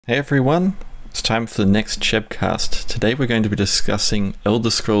Hey everyone, it's time for the next Chebcast. Today we're going to be discussing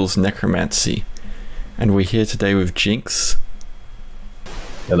Elderscrolls Necromancy, and we're here today with Jinx.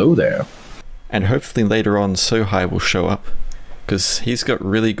 Hello there. And hopefully later on Sohai will show up, because he's got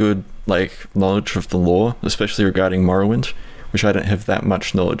really good knowledge of the lore, especially regarding Morrowind, which I don't have that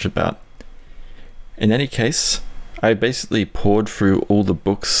much knowledge about. In any case, I basically poured through all the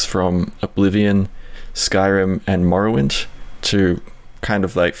books from Oblivion, Skyrim, and Morrowind to kind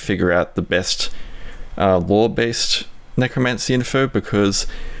of figure out the best lore-based necromancy info, because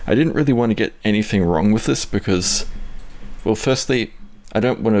I didn't really want to get anything wrong with this because, well, firstly, I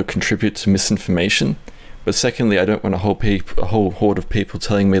don't want to contribute to misinformation, but secondly, I don't want a whole horde of people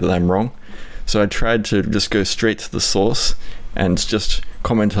telling me that I'm wrong. So I tried to just go straight to the source and just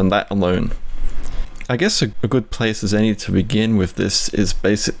comment on that alone. I guess a good place as any to begin with this is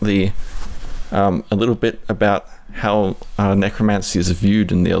basically a little bit about how necromancy is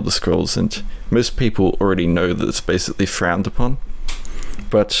viewed in the Elder Scrolls, and most people already know that it's basically frowned upon.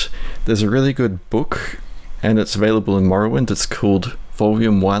 But there's a really good book, and it's available in Morrowind. It's called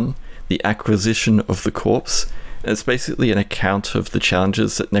Volume 1, The Acquisition of the Corpse. And it's basically an account of the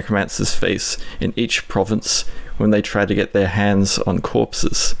challenges that necromancers face in each province when they try to get their hands on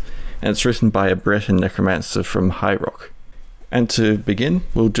corpses. And it's written by a Breton necromancer from High Rock. And to begin,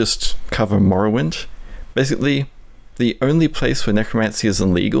 we'll just cover Morrowind. Basically, the only place where necromancy is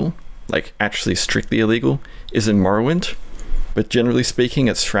illegal, actually strictly illegal, is in Morrowind, but generally speaking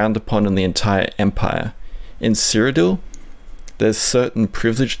it's frowned upon in the entire Empire. In Cyrodiil, there's certain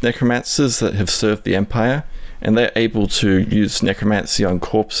privileged necromancers that have served the Empire, and they're able to use necromancy on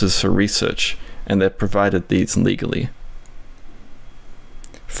corpses for research, and they're provided these legally.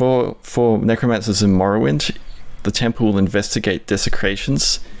 For necromancers in Morrowind, the temple will investigate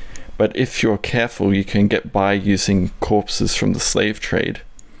desecrations, but if you're careful, you can get by using corpses from the slave trade.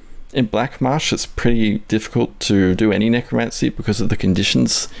 In Black Marsh, it's pretty difficult to do any necromancy because of the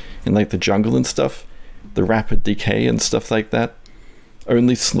conditions in the jungle and stuff, the rapid decay and stuff like that.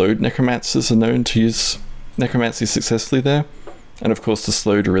 Only slowed necromancers are known to use necromancy successfully there, and of course the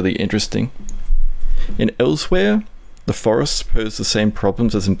slowed are really interesting. In Elsewhere, the forests pose the same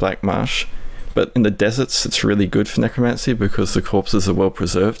problems as in Black Marsh, but in the deserts it's really good for necromancy because the corpses are well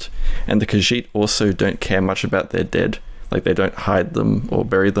preserved, and the Khajiit also don't care much about their dead. They don't hide them or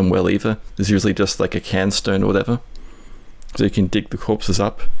bury them well either. There's usually just a cairnstone or whatever, so you can dig the corpses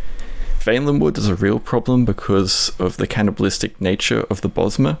up. Valenwood is a real problem because of the cannibalistic nature of the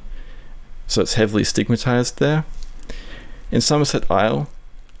Bosmer, so it's heavily stigmatized there. In Somerset Isle,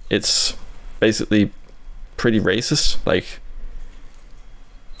 it's basically pretty racist.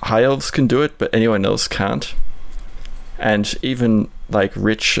 High elves can do it, but anyone else can't. And even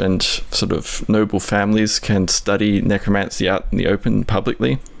rich and sort of noble families can study necromancy out in the open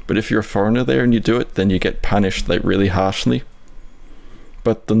publicly, but if you're a foreigner there and you do it, then you get punished really harshly.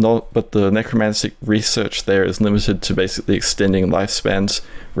 But the necromantic research there is limited to basically extending lifespans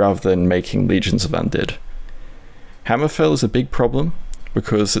rather than making legions of undead. Hammerfell is a big problem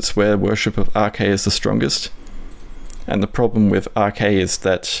because it's where worship of Arkay is the strongest. And the problem with Arkay is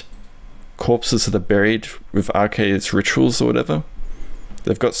that corpses that are buried with Arkay's rituals or whatever,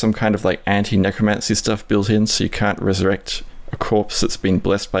 they've got some kind of anti-necromancy stuff built in, so you can't resurrect a corpse that's been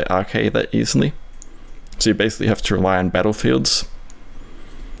blessed by Arkay that easily. So you basically have to rely on battlefields.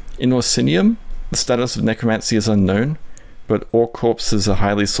 In Orsinium, the status of necromancy is unknown, but orc corpses are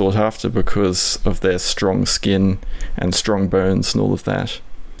highly sought after because of their strong skin and strong bones and all of that.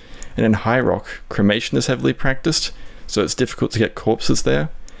 And in High Rock, cremation is heavily practiced, so it's difficult to get corpses there,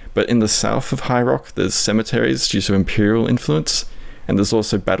 but in the south of High Rock there's cemeteries due to Imperial influence, and there's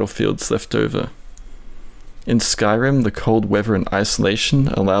also battlefields left over. In Skyrim, the cold weather and isolation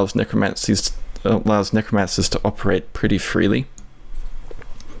allows necromancers to operate pretty freely,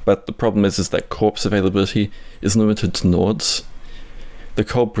 but the problem is that corpse availability is limited to Nords. The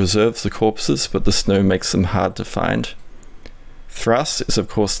cold preserves the corpses, but the snow makes them hard to find. Thras is of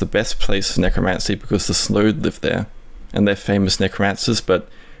course the best place for necromancy because the Slowed live there, and they're famous necromancers, but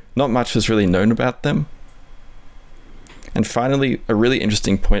not much is really known about them. And finally, a really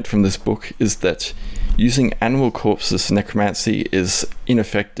interesting point from this book is that using animal corpses for necromancy is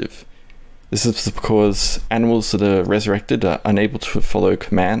ineffective. This is because animals that are resurrected are unable to follow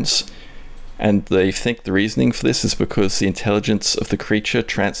commands, and they think the reasoning for this is because the intelligence of the creature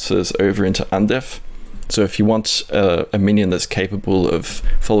transfers over into undeath. So if you want a minion that's capable of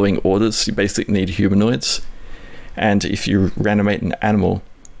following orders, you basically need humanoids. And if you reanimate an animal,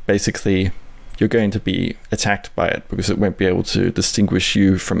 basically you're going to be attacked by it because it won't be able to distinguish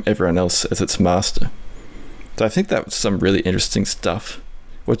you from everyone else as its master. So I think that was some really interesting stuff.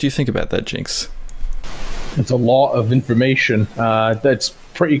 What do you think about that, Jinx? It's a lot of information that's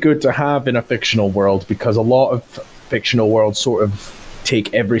pretty good to have in a fictional world, because a lot of fictional worlds sort of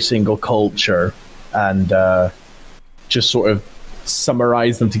take every single culture and just sort of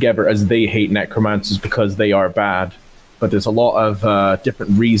summarize them together as they hate necromancers because they are bad. But there's a lot of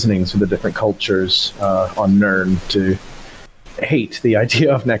different reasonings for the different cultures on Nirn to hate the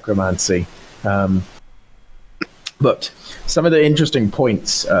idea of necromancy. But some of the interesting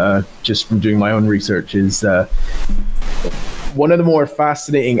points, just from doing my own research, is one of the more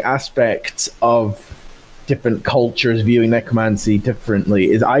fascinating aspects of different cultures viewing necromancy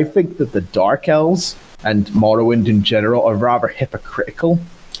differently is I think that the Dark Elves and Morrowind in general are rather hypocritical,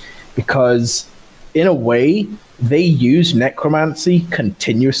 because in a way they use necromancy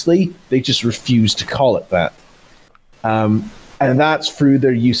continuously, they just refuse to call it that. And that's through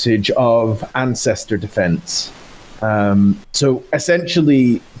their usage of ancestor defense. So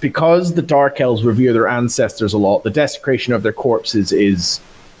essentially, because the Dark Elves revere their ancestors a lot, the desecration of their corpses is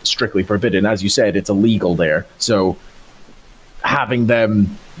strictly forbidden. As you said, it's illegal there. So having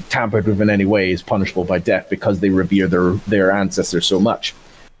them tampered with in any way is punishable by death because they revere their ancestors so much.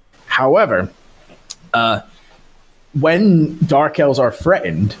 However, when Dark Elves are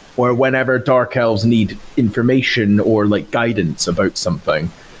threatened, or whenever Dark Elves need information or like guidance about something,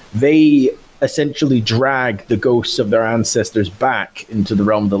 they essentially drag the ghosts of their ancestors back into the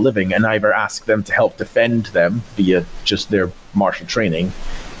realm of the living and either ask them to help defend them via just their martial training,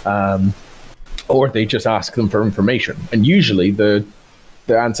 or they just ask them for information. And usually the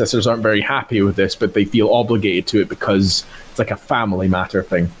ancestors aren't very happy with this, but they feel obligated to it because it's like a family matter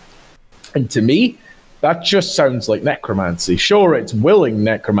thing. And to me, that just sounds like necromancy. Sure, it's willing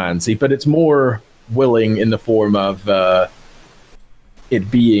necromancy, but it's more willing in the form of it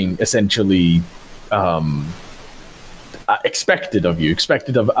being essentially expected of you,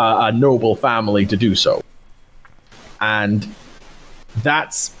 expected of a noble family to do so. And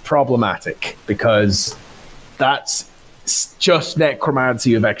that's problematic, because that's just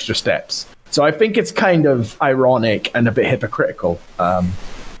necromancy with extra steps. So I think it's kind of ironic and a bit hypocritical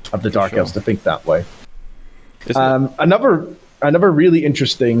of the Dark Elves to think that way. Another really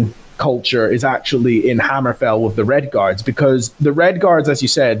interesting culture is actually in Hammerfell with the Red Guards, because the Red Guards, as you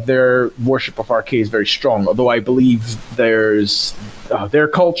said, their worship of Arkay is very strong, although I believe there's their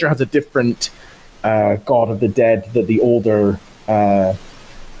culture has a different god of the dead that the older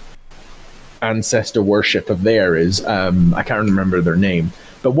ancestor worship of there is. I can't remember their name.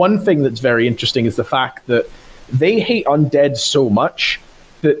 But one thing that's very interesting is the fact that they hate undead so much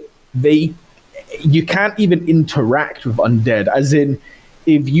that you can't even interact with undead. As in,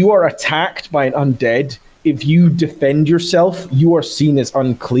 if you are attacked by an undead, if you defend yourself, you are seen as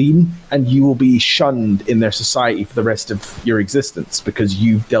unclean, and you will be shunned in their society for the rest of your existence because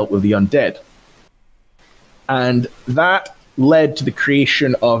you've dealt with the undead. And that led to the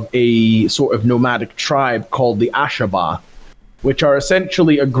creation of a sort of nomadic tribe called the Ashaba, which are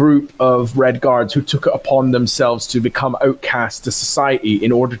essentially a group of Red Guards who took it upon themselves to become outcasts to society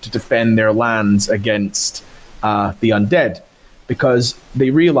in order to defend their lands against the undead. Because they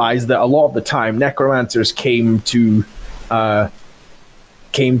realized that a lot of the time necromancers came to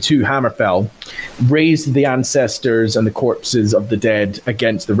Hammerfell, raised the ancestors and the corpses of the dead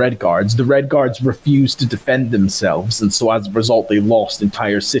against the Red Guards. The Red Guards refused to defend themselves, and so as a result they lost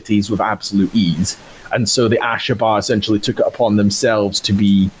entire cities with absolute ease. And so the Ashaba essentially took it upon themselves to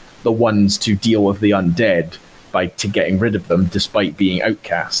be the ones to deal with the undead to getting rid of them despite being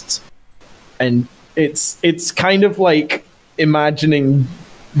outcasts. And it's kind of like imagining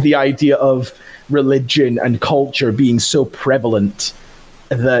the idea of religion and culture being so prevalent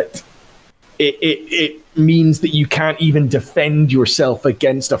that it means that you can't even defend yourself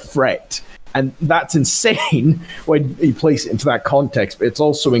against a threat. And that's insane when you place it into that context, but it's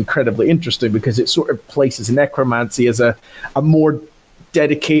also incredibly interesting because it sort of places necromancy as a more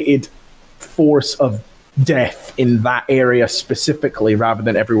dedicated force of death in that area specifically rather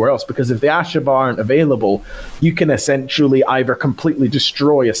than everywhere else. Because if the Ashaba aren't available, you can essentially either completely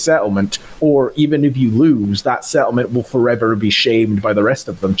destroy a settlement, or even if you lose, that settlement will forever be shamed by the rest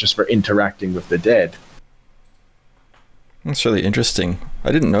of them just for interacting with the dead. That's really interesting.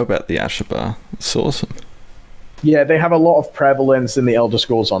 I didn't know about the Ashaba. It's awesome. Yeah, they have a lot of prevalence in the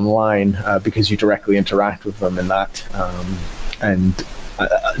Elderscrolls Online because you directly interact with them in that.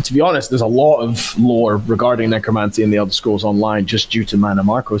 To be honest, there's a lot of lore regarding necromancy in the Elderscrolls Online just due to Mana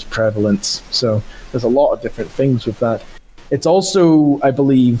Marco's prevalence. So there's a lot of different things with that. It's also, I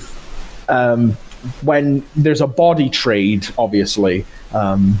believe, when there's a body trade, obviously,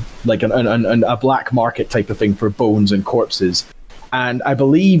 like a black market type of thing for bones and corpses, And I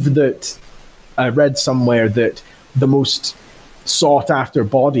believe that I read somewhere that the most sought-after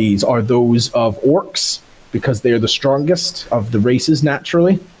bodies are those of orcs, because they're the strongest of the races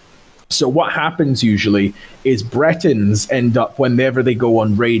naturally. So what happens usually is Bretons end up, whenever they go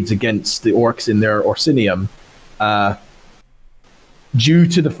on raids against the orcs in their Orsinium, due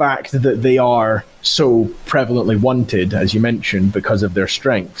to the fact that they are so prevalently wanted, as you mentioned, because of their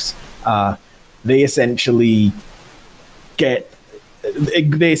strengths, they essentially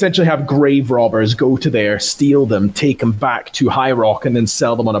have grave robbers go to there, steal them, take them back to High Rock, and then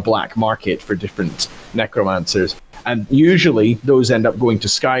sell them on a black market for different necromancers. And usually those end up going to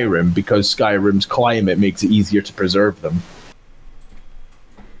Skyrim, because Skyrim's climate makes it easier to preserve them.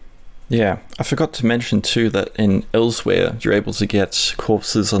 Yeah, I forgot to mention too that in Elsewhere you're able to get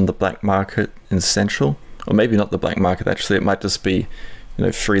corpses on the black market in Central, or maybe not the black market actually, it might just be, you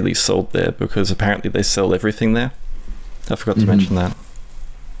know, freely sold there, because apparently they sell everything there. I forgot to mention that.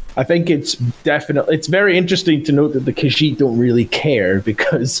 I think it's very interesting to note that the Khajiit don't really care,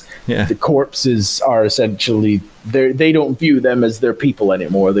 because the corpses are essentially, they don't view them as their people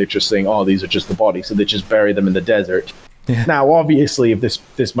anymore. They're just saying, oh, these are just the bodies, so they just bury them in the desert. Yeah. Now, obviously, if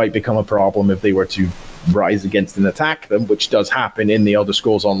this might become a problem if they were to rise against and attack them, which does happen in the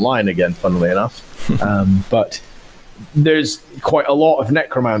Elderscrolls Online again, funnily enough. But there's quite a lot of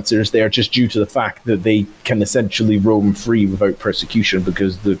necromancers there just due to the fact that they can essentially roam free without persecution,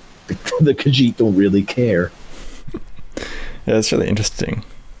 because the Khajiit don't really care. Yeah, that's really interesting.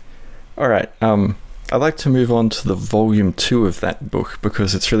 All right, I'd like to move on to the volume 2 of that book,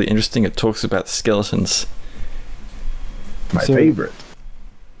 because it's really interesting. It talks about skeletons. My favorite.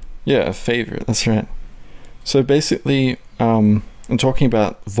 Yeah, a favorite, that's right. So basically, I'm talking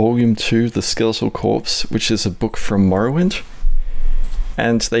about Volume 2, The Skeletal Corpse, which is a book from Morrowind.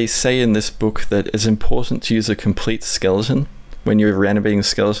 And they say in this book that it's important to use a complete skeleton when you're reanimating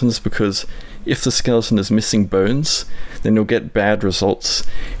skeletons, because if the skeleton is missing bones, then you'll get bad results.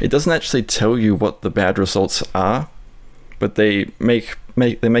 It doesn't actually tell you what the bad results are, but they make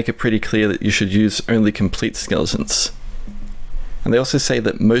it pretty clear that you should use only complete skeletons. And they also say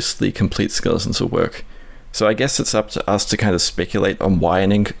that mostly complete skeletons will work. So I guess it's up to us to kind of speculate on why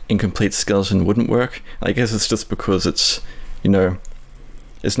an incomplete skeleton wouldn't work. I guess it's just because it's, you know,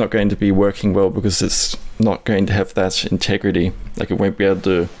 it's not going to be working well because it's not going to have that integrity. Like, it won't be able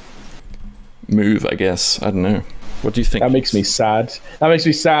to move, I guess. I don't know. What do you think? That makes me sad. That makes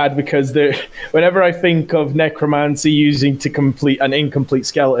me sad, because whenever I think of necromancy using to complete an incomplete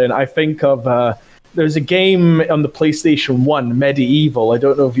skeleton, I think of... there's a game on the PlayStation 1, Medieval. I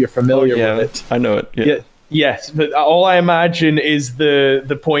don't know if you're familiar with it. I know it. Yeah. Yes, but all I imagine is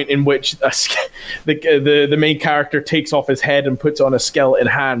the point in which the main character takes off his head and puts on a skeleton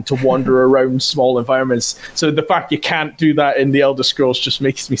hand to wander around small environments. So the fact you can't do that in the Elder Scrolls just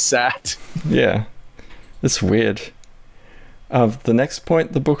makes me sad. Yeah, it's weird. The next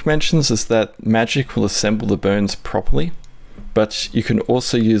point the book mentions is that magic will assemble the bones properly, but you can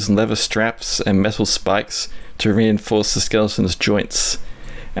also use leather straps and metal spikes to reinforce the skeleton's joints.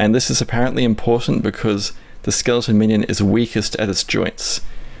 And this is apparently important because the skeleton minion is weakest at its joints.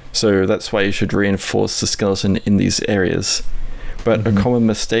 So that's why you should reinforce the skeleton in these areas. But a common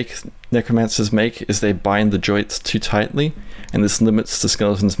mistake necromancers make is they bind the joints too tightly, and this limits the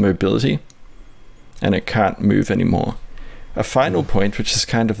skeleton's mobility, and it can't move anymore. A final point, which is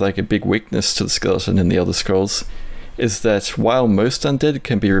kind of like a big weakness to the skeleton in the Elder Scrolls, is that while most undead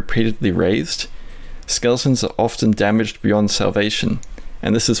can be repeatedly raised, skeletons are often damaged beyond salvation,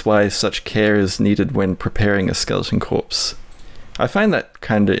 and this is why such care is needed when preparing a skeleton corpse. I find that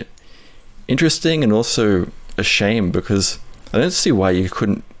kind of interesting and also a shame, because I don't see why you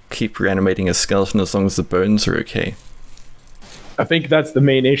couldn't keep reanimating a skeleton as long as the bones are okay. I think that's the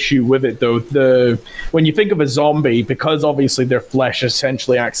main issue with it, though. When you think of a zombie, because obviously their flesh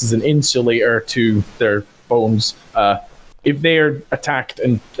essentially acts as an insulator to their bones, if they're attacked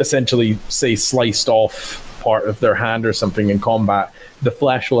and essentially, say, sliced off part of their hand or something in combat, the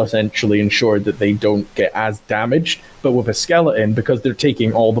flesh will essentially ensure that they don't get as damaged. But with a skeleton, because they're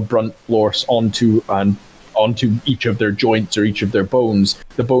taking all the brunt force onto each of their joints or each of their bones,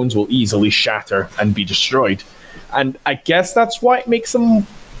 the bones will easily shatter and be destroyed. And I guess that's why it makes them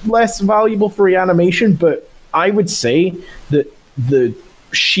less valuable for reanimation, but I would say that the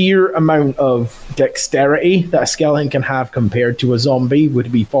sheer amount of dexterity that a skeleton can have compared to a zombie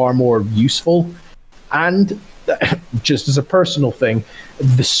would be far more useful. And just as a personal thing,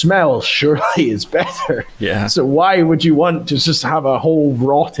 the smell surely is better. Yeah. So why would you want to just have a whole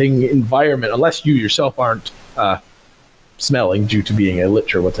rotting environment, unless you yourself aren't smelling due to being a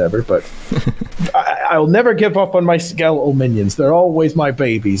lich or whatever, but I'll never give up on my skeletal minions. They're always my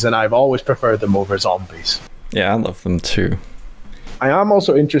babies, and I've always preferred them over zombies. Yeah, I love them too. I am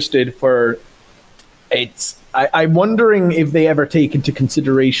also interested for... I'm wondering if they ever take into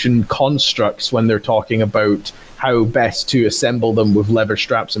consideration constructs when they're talking about how best to assemble them with leather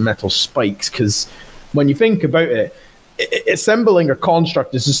straps and metal spikes, because when you think about it, assembling a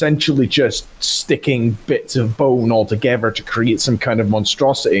construct is essentially just sticking bits of bone all together to create some kind of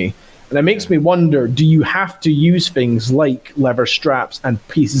monstrosity. And it makes me wonder, do you have to use things like leather straps and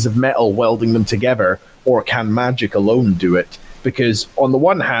pieces of metal welding them together, or can magic alone do it? Because on the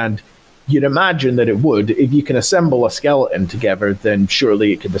one hand, you'd imagine that it would. If you can assemble a skeleton together, then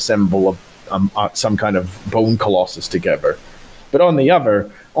surely it could assemble some kind of bone colossus together. But on the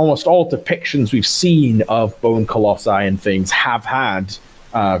other, almost all depictions we've seen of bone colossi and things have had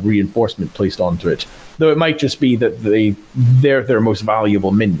reinforcement placed onto it. Though it might just be that they're their most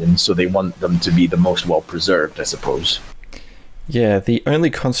valuable minions, so they want them to be the most well-preserved, I suppose. Yeah, the only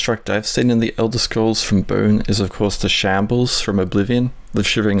construct I've seen in the Elderscrolls from bone is, of course, the Shambles from Oblivion, the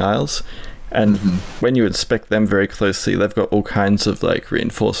Shivering Isles. And when you inspect them very closely, they've got all kinds of like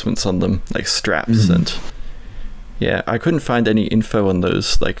reinforcements on them, like straps and... Yeah, I couldn't find any info on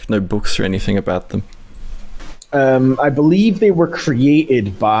those, like no books or anything about them. I believe they were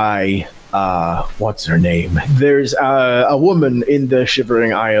created by... what's her name? There's a woman in the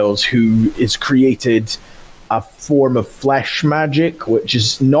Shivering Isles who is created a form of flesh magic, which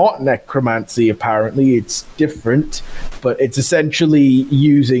is not necromancy, apparently. It's different, but it's essentially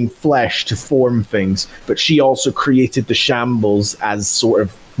using flesh to form things. But she also created the Shambles as sort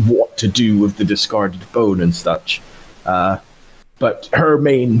of what to do with the discarded bone and such. But her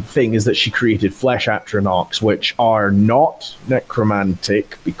main thing is that she created flesh atronachs, which are not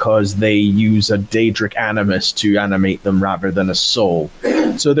necromantic because they use a Daedric animus to animate them rather than a soul.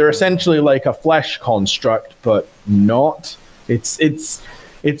 So they're essentially like a flesh construct, but not. It's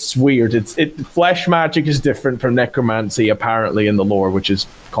weird. Flesh magic is different from necromancy, apparently, in the lore, which is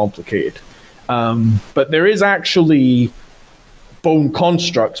complicated. But there is actually bone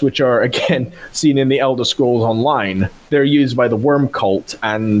constructs, which are, again, seen in the Elderscrolls Online. They're used by the Worm Cult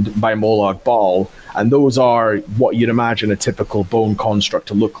and by Molag Bal, and those are what you'd imagine a typical bone construct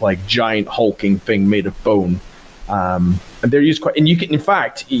to look like, giant hulking thing made of bone. And they're used quite, and you can, in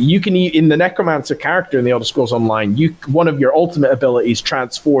fact, in the Necromancer character in the Elder Scrolls Online, one of your ultimate abilities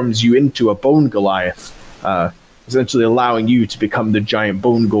transforms you into a bone Goliath, essentially allowing you to become the giant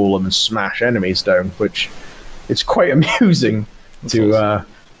bone golem and smash enemies down, which it's quite amusing to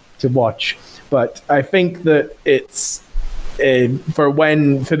watch. But I think that it's for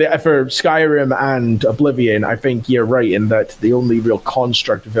Skyrim and Oblivion, I think you're right in that the only real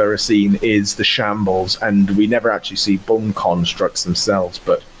construct we've ever seen is the Shambles, and we never actually see bone constructs themselves.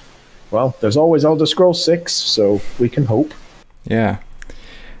 But, well, there's always Elder Scrolls 6, so we can hope. Yeah.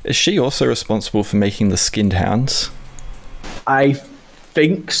 Is she also responsible for making the skinned hounds? I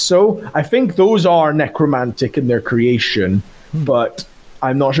think so. I think those are necromantic in their creation, but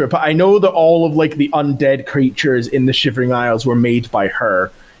I'm not sure. But I know that all of like the undead creatures in the Shivering Isles were made by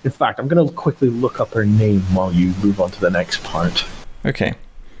her. In fact, I'm going to quickly look up her name while you move on to the next part. Okay.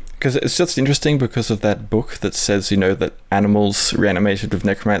 Because it's just interesting because of that book that says, that animals reanimated with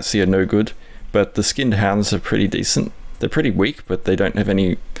necromancy are no good, but the skinned hounds are pretty decent. They're pretty weak, but they don't have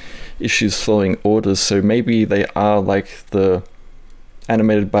any issues following orders, so maybe they are like the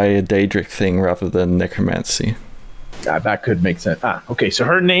animated by a Daedric thing rather than necromancy. That could make sense. Okay, so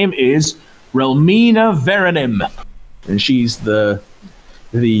her name is Relmina Verenim, and she's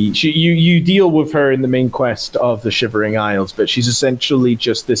you deal with her in the main quest of the Shivering Isles, but she's essentially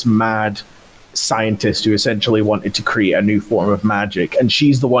just this mad scientist who essentially wanted to create a new form of magic, and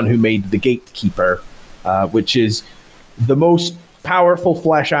she's the one who made the Gatekeeper, which is the most powerful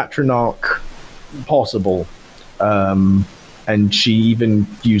flesh atronach possible. And she even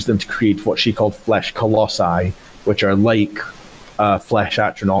used them to create what she called flesh colossi, which are like flesh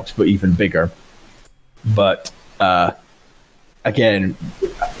atronachs, but even bigger. But again,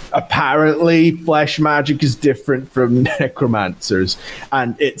 apparently flesh magic is different from necromancers,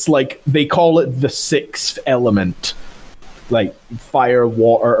 and it's like they call it the sixth element, like fire,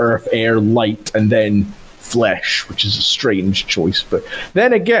 water, earth, air, light, and then flesh, which is a strange choice. But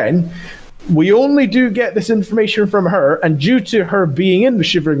then again, we only do get this information from her, and due to her being in the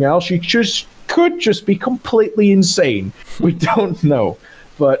Shivering Isles, she could just be completely insane. We don't know.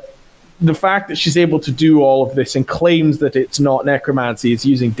 But the fact that she's able to do all of this and claims that it's not necromancy, it's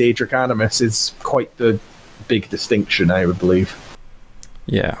using Daedric Animus, is quite the big distinction, I would believe.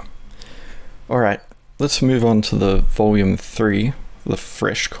 Yeah. Alright. let's move on to the Volume 3, The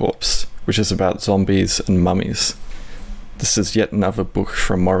Fresh Corpse, which is about zombies and mummies. This is yet another book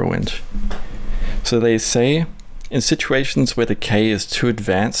from Morrowind. So they say, in situations where decay is too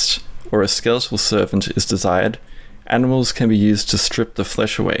advanced or a skeletal servant is desired, animals can be used to strip the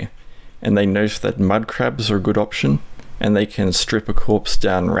flesh away, and they note that mud crabs are a good option, and they can strip a corpse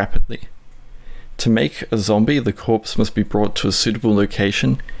down rapidly. To make a zombie, the corpse must be brought to a suitable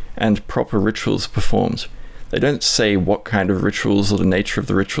location and proper rituals performed. They don't say what kind of rituals or the nature of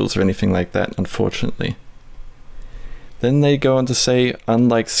the rituals or anything like that, unfortunately. Then they go on to say,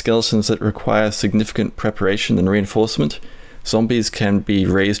 unlike skeletons that require significant preparation and reinforcement, zombies can be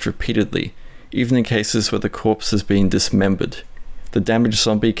raised repeatedly, even in cases where the corpse has been dismembered. The damaged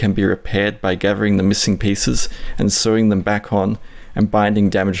zombie can be repaired by gathering the missing pieces and sewing them back on and binding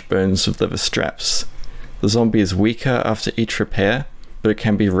damaged bones with leather straps. The zombie is weaker after each repair, but it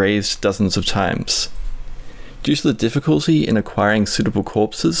can be raised dozens of times. Due to the difficulty in acquiring suitable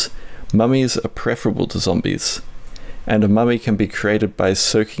corpses, mummies are preferable to zombies, and a mummy can be created by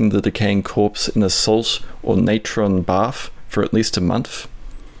soaking the decaying corpse in a salt or natron bath for at least a month.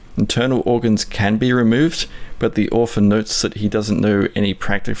 Internal organs can be removed, but the author notes that he doesn't know any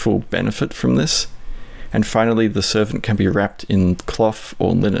practical benefit from this. And finally, the servant can be wrapped in cloth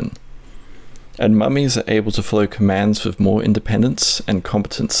or linen. And mummies are able to follow commands with more independence and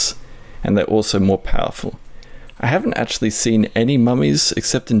competence, and they're also more powerful. I haven't actually seen any mummies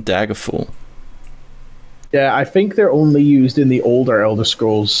except in Daggerfall. Yeah, I think they're only used in the older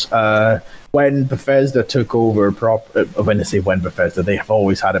Elderscrolls. When Bethesda took over, when I say when Bethesda, they have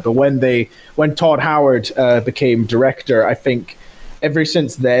always had it, but when Todd Howard became director, I think ever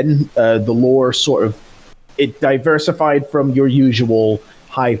since then, the lore sort of, it diversified from your usual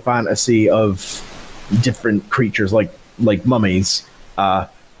high fantasy of different creatures like mummies,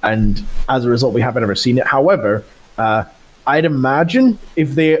 and as a result, we haven't ever seen it. However, I'd imagine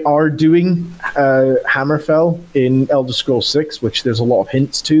if they are doing Hammerfell in Elder Scrolls 6, which there's a lot of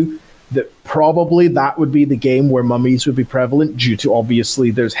hints to, that probably that would be the game where mummies would be prevalent, due to obviously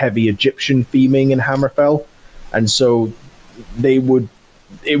there's heavy Egyptian theming in Hammerfell, and so it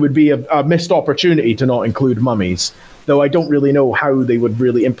would be a missed opportunity to not include mummies. Though I don't really know how they would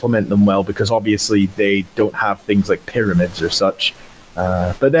really implement them well, because obviously they don't have things like pyramids or such.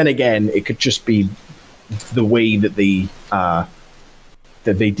 But then again, it could just be the way that they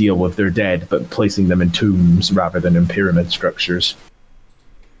deal with their dead, but placing them in tombs rather than in pyramid structures.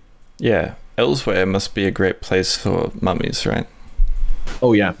 Yeah, Elsewhere must be a great place for mummies, right?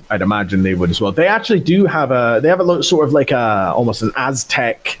 Oh yeah, I'd imagine they would as well. They actually do have a sort of like almost an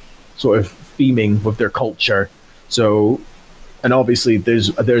Aztec sort of theming with their culture. So, and obviously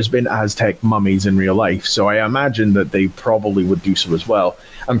there's been Aztec mummies in real life, so I imagine that they probably would do so as well.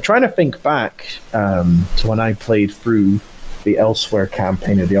 I'm trying to think back to when I played through the Elsewhere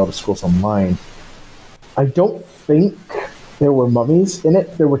campaign of the Elderscrolls Online. I don't think there were mummies in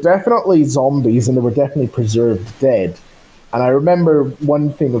it. There were definitely zombies, and there were definitely preserved dead. And I remember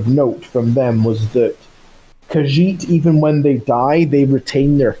one thing of note from them was that Khajiit, even when they die, they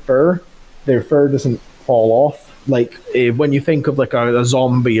retain their fur. Their fur doesn't fall off. Like, when you think of like a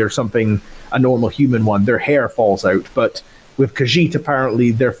zombie or something, a normal human one, their hair falls out. But with Khajiit,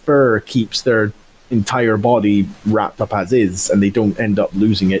 apparently their fur keeps their entire body wrapped up as is, and they don't end up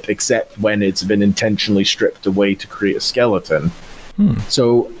losing it, except when it's been intentionally stripped away to create a skeleton.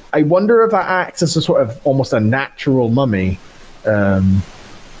 So I wonder if that acts as a sort of almost a natural mummy.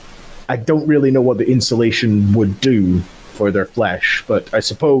 I don't really know what the insulation would do for their flesh, but I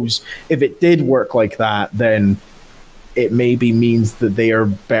suppose if it did work like that, then it maybe means that they are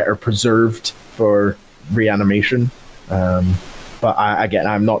better preserved for reanimation. But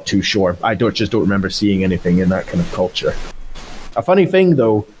I'm not too sure. I just don't remember seeing anything in that kind of culture. A funny thing,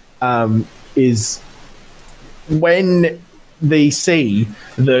 though, is when they say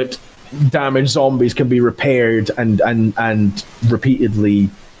that damaged zombies can be repaired and repeatedly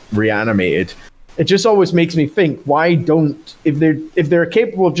reanimated, it just always makes me think, why don't, if they're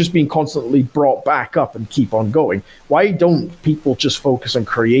capable of just being constantly brought back up and keep on going, why don't people just focus on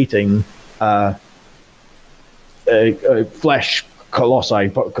creating flesh colossi,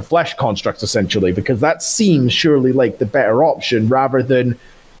 flesh constructs, essentially? Because that seems surely like the better option, rather than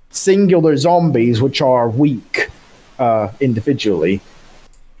singular zombies which are weak individually.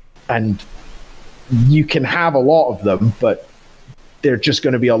 And you can have a lot of them, but they're just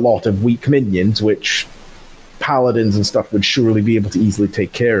going to be a lot of weak minions, which paladins and stuff would surely be able to easily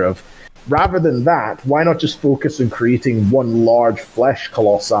take care of. Rather than that, why not just focus on creating one large flesh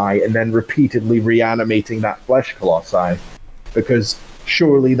colossi and then repeatedly reanimating that flesh colossi? Because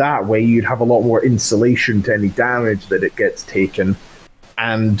surely that way you'd have a lot more insulation to any damage that it gets taken.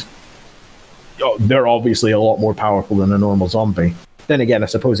 And they're obviously a lot more powerful than a normal zombie. Then again, I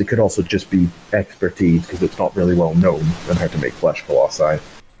suppose it could also just be expertise, because it's not really well known on how to make flesh colossi.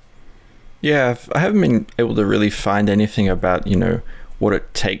 Yeah, I haven't been able to really find anything about, you know, what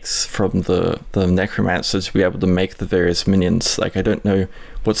it takes from the necromancer to be able to make the various minions. Like, I don't know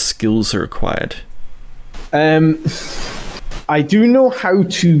what skills are required. I do know how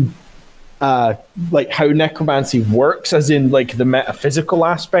to, like, how necromancy works, as in, like, the metaphysical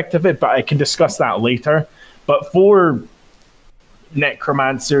aspect of it, but I can discuss that later. But for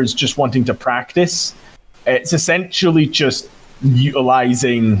necromancers just wanting to practice, it's essentially just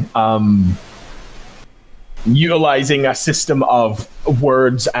utilizing a system of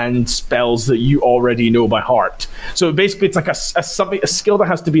words and spells that you already know by heart. So basically it's like a skill that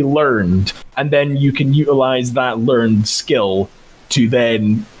has to be learned, and then you can utilize that learned skill to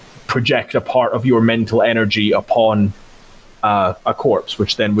then project a part of your mental energy upon a corpse,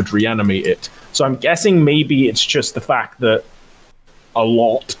 which then would reanimate it. So I'm guessing maybe it's just the fact that a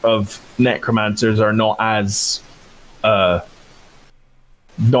lot of necromancers are not as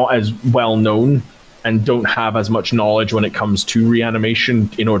well known and don't have as much knowledge when it comes to reanimation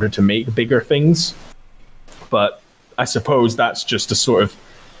in order to make bigger things. But I suppose that's just a sort of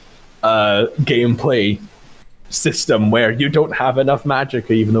gameplay system where you don't have enough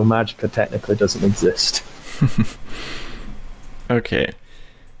magicka, even though magicka technically doesn't exist. Okay.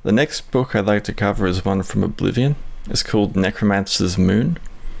 The next book I'd like to cover is one from Oblivion. It's called Necromancer's Moon.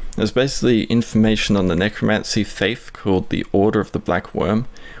 There's basically information on the necromancy faith called the Order of the Black Worm,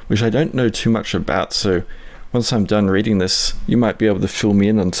 which I don't know too much about, so once I'm done reading this, you might be able to fill me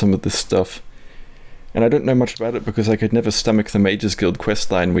in on some of this stuff. And I don't know much about it because I could never stomach the Mages Guild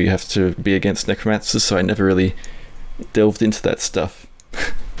questline where you have to be against necromancers, so I never really delved into that stuff.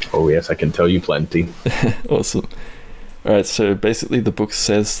 Oh yes, I can tell you plenty. Awesome. Alright, so basically the book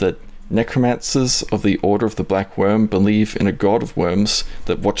says that necromancers of the Order of the Black Worm believe in a god of worms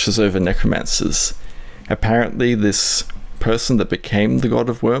that watches over necromancers. Apparently this person that became the god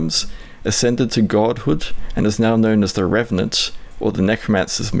of worms ascended to godhood and is now known as the Revenant, or the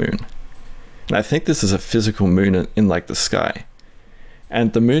Necromancer's Moon. And I think this is a physical moon in like the sky.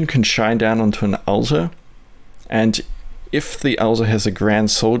 And the moon can shine down onto an altar, and if the altar has a grand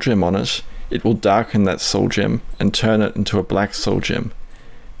soul gem on it, it will darken that soul gem and turn it into a black soul gem.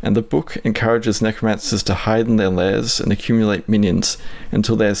 And the book encourages necromancers to hide in their lairs and accumulate minions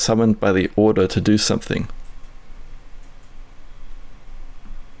until they are summoned by the Order to do something.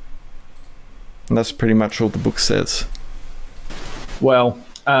 And that's pretty much all the book says. Well,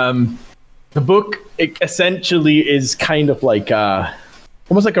 the book essentially is kind of like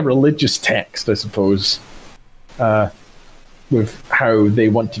almost like a religious text, I suppose, with how they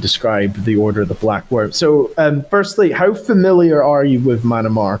want to describe the Order of the Black Worm. So, firstly, how familiar are you with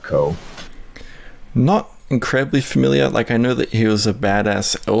Manamarco? Not incredibly familiar. Like, I know that he was a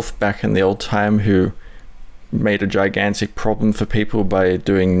badass elf back in the old time who made a gigantic problem for people by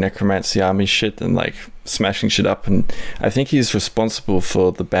doing necromancy army shit and like smashing shit up, and I think he's responsible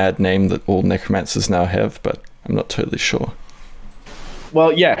for the bad name that all necromancers now have, but I'm not totally sure.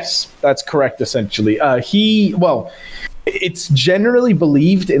 Well, yes, that's correct, essentially. It's generally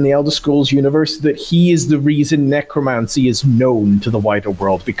believed in the Elderscrolls universe that he is the reason necromancy is known to the wider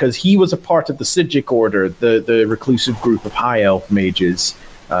world, because he was a part of the Psijic Order, the reclusive group of high elf mages.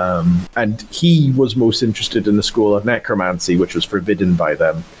 And he was most interested in the school of necromancy, which was forbidden by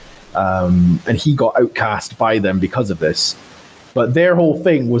them. And he got outcast by them because of this. But their whole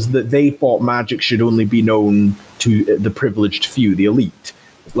thing was that they thought magic should only be known to the privileged few, the elite,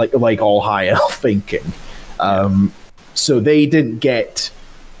 like all high elf thinking. So they didn't get...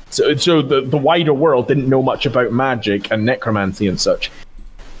 So the wider world didn't know much about magic and necromancy and such.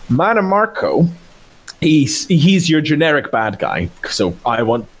 Manamarco... He's your generic bad guy, so I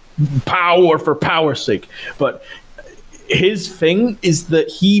want power for power's sake. But his thing is that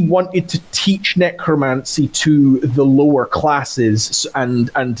he wanted to teach necromancy to the lower classes and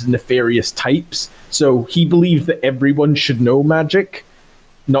nefarious types. So he believed that everyone should know magic,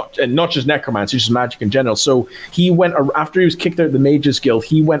 not just necromancy, just magic in general. So he went, after he was kicked out of the Mages Guild,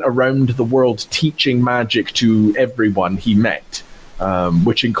 he went around the world teaching magic to everyone he met.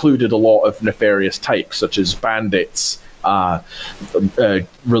 Which included a lot of nefarious types, such as bandits,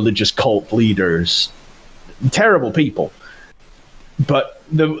 religious cult leaders, terrible people. But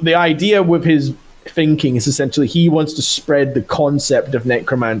the idea with his thinking is essentially he wants to spread the concept of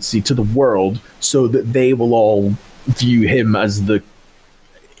necromancy to the world so that they will all view him as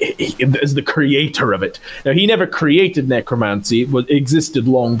as the creator of it. Now, he never created necromancy. It existed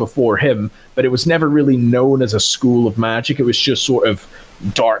long before him, but it was never really known as a school of magic. It was just sort of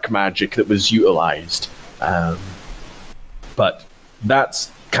dark magic that was utilized. But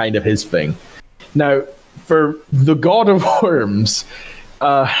that's kind of his thing. Now, for the God of Worms,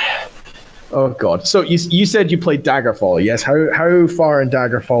 oh god. So you said you played Daggerfall, yes? How far in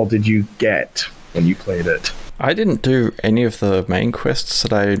Daggerfall did you get when you played it? I didn't do any of the main quests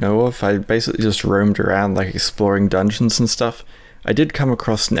that I know of. I basically just roamed around, like, exploring dungeons and stuff. I did come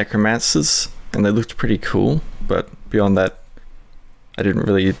across necromancers, and they looked pretty cool, but beyond that, I didn't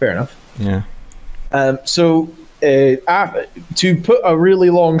really... Fair enough. Yeah. So, to put a really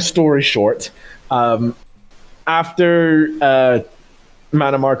long story short, after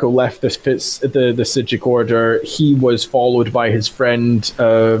Mannimarco left the Sigic Order, he was followed by his friend...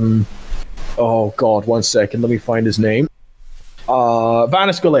 oh god, one second, let me find his name.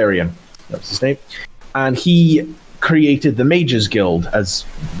 Vanus Galarian, that's his name. And he created the Mages Guild, as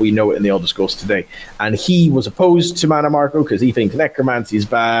we know it in the Elderscrolls today. And he was opposed to Mannimarco because he thinks necromancy is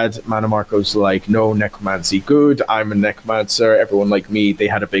bad. Mannimarco's like, no, necromancy good. I'm a necromancer. Everyone like me. They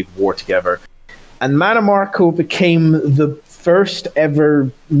had a big war together. And Mannimarco became the first ever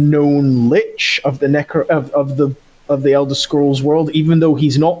known Lich of the of the Elder Scrolls world, even though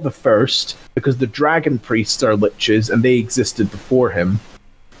he's not the first, because the Dragon Priests are Liches, and they existed before him.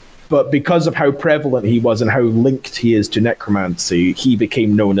 But because of how prevalent he was and how linked he is to necromancy, he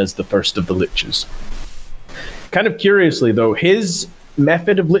became known as the first of the Liches. Kind of curiously, though, his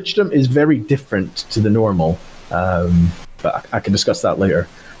method of Lichdom is very different to the normal. But I can discuss that later.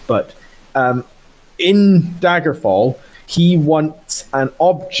 But in Daggerfall, he wants an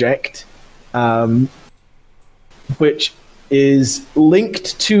object which is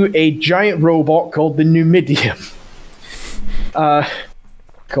linked to a giant robot called the Numidium.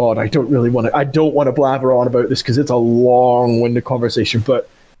 God, I don't want to blabber on about this because it's a long-winded conversation, but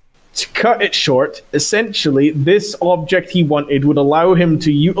to cut it short, essentially, this object he wanted would allow him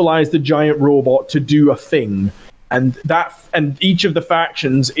to utilize the giant robot to do a thing. And each of the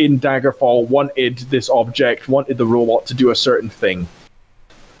factions in Daggerfall wanted this object, wanted the robot to do a certain thing.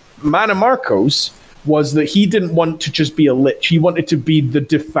 Mannimarco's was that he didn't want to just be a Lich, he wanted to be the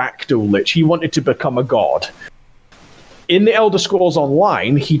de facto Lich, he wanted to become a god. In the Elder Scrolls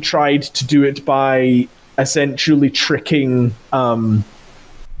Online, he tried to do it by essentially tricking Molag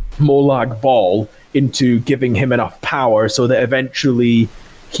Bal into giving him enough power so that eventually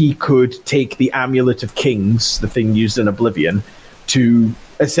he could take the Amulet of Kings, the thing used in Oblivion, to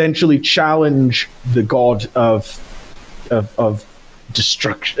essentially challenge the god of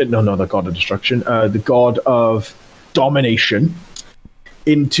destruction. No, the god of destruction. The god of domination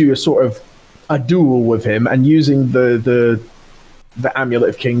into a sort of a duel with him, and using the Amulet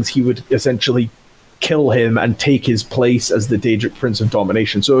of Kings, he would essentially kill him and take his place as the Daedric Prince of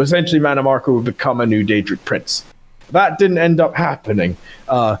Domination. So essentially, Mannimarco would become a new Daedric Prince. That didn't end up happening.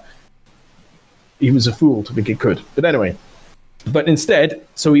 He was a fool to think it could. But anyway. But instead,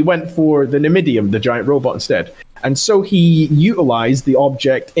 so he went for the Numidium, the giant robot instead. And so he utilized the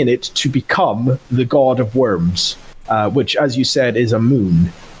object in it to become the God of Worms, which, as you said, is a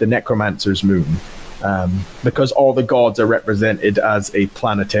moon, the Necromancer's moon. Because all the gods are represented as a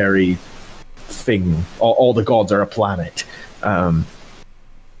planetary thing. All the gods are a planet. And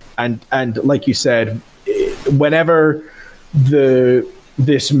like you said, whenever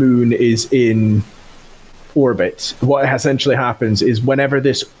this moon is in orbit, what essentially happens is whenever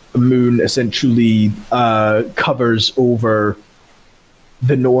this moon essentially covers over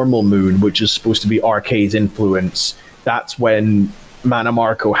the normal moon, which is supposed to be Arkay's influence, that's when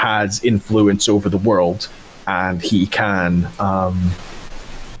Mannimarco has influence over the world, and he can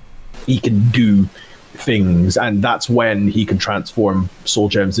do things, and that's when he can transform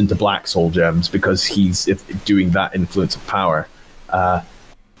Soulgems into black Soulgems, because he's doing that influence of power.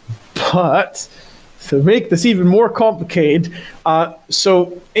 But to make this even more complicated,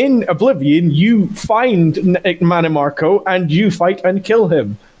 so in Oblivion, you find Mannimarco and you fight and kill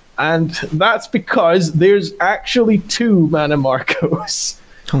him. And that's because there's actually two Mannimarcos.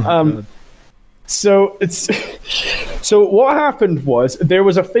 So what happened was there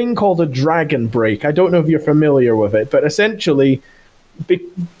was a thing called a Dragon Break. I don't know if you're familiar with it, but essentially,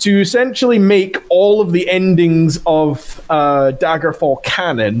 to essentially make all of the endings of Daggerfall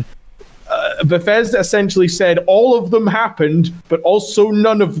canon, Bethesda essentially said all of them happened, but also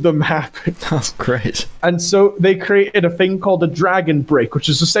none of them happened. That's great. And so they created a thing called a Dragon Break, which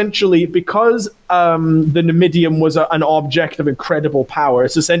is essentially, because the Numidium was an object of incredible power,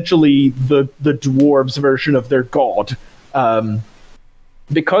 it's essentially the dwarves' version of their god.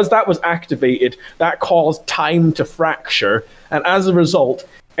 Because that was activated, that caused time to fracture, and as a result,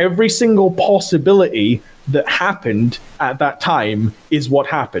 every single possibility that happened at that time is what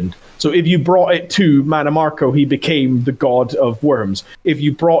happened. So if you brought it to Mannimarco, he became the god of worms. If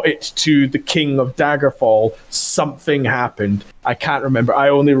you brought it to the king of Daggerfall, something happened. I can't remember. I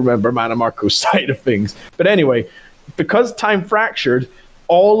only remember Mannimarco's side of things. But anyway, because time fractured,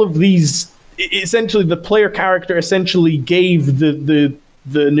 all of these, essentially the player character essentially gave the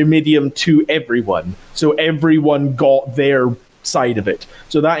Numidium to everyone. So everyone got their side of it.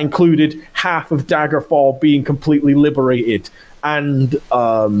 So that included half of Daggerfall being completely liberated, and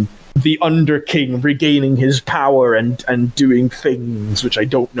the Underking regaining his power and doing things which I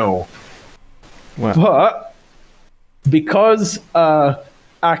don't know. Wow. But because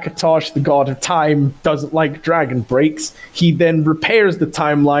Akatosh, the god of time, doesn't like dragon breaks, he then repairs the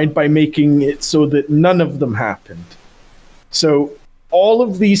timeline by making it so that none of them happened. So all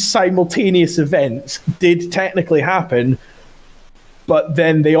of these simultaneous events did technically happen, but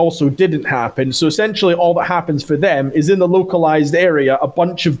then they also didn't happen. So essentially all that happens for them is in the localized area, a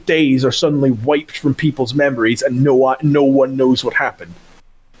bunch of days are suddenly wiped from people's memories and no one knows what happened.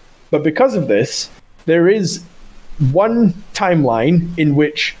 But because of this, there is one timeline in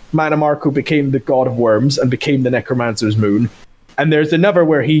which Mannimarco became the god of worms and became the Necromancer's moon, and there's another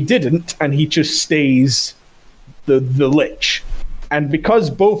where he didn't, and he just stays the Lich. And because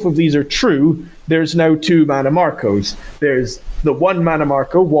both of these are true, there's now two Mannimarcos. There's the one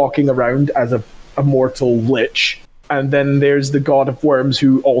Mannimarco walking around as a mortal Lich, and then there's the god of worms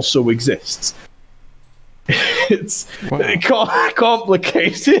who also exists. It's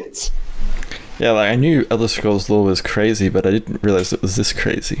complicated. Yeah, like I knew Elderscrolls lore was crazy, but I didn't realize it was this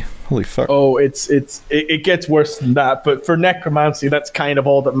crazy. Holy fuck. Oh, it gets worse than that, but for Necromancy, that's kind of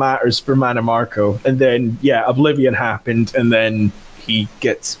all that matters for Mannimarco. And then, yeah, Oblivion happened, and then he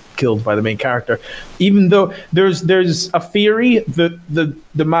gets killed by the main character. Even though there's a theory that the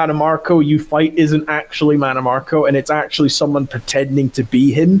Mannimarco you fight isn't actually Mannimarco, and it's actually someone pretending to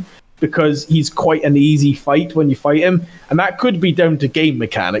be him, because he's quite an easy fight when you fight him. And that could be down to game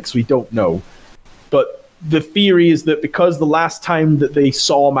mechanics, we don't know. But the theory is that because the last time that they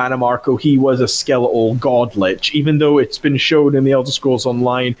saw Mannimarco, he was a skeletal god lich. Even though it's been shown in the Elderscrolls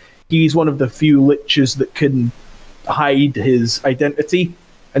Online, he's one of the few liches that can hide his identity,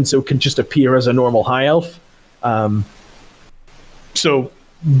 and so can just appear as a normal high elf. So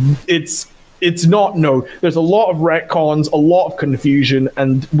it's not known. There's a lot of retcons, a lot of confusion,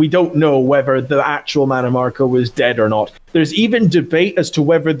 and we don't know whether the actual Mannimarco was dead or not. There's even debate as to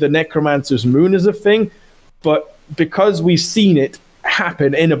whether the Necromancer's moon is a thing, but because we've seen it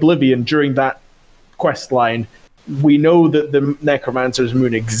happen in Oblivion during that quest line, we know that the Necromancer's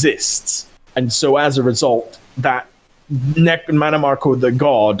moon exists. And so as a result, that Mannimarco the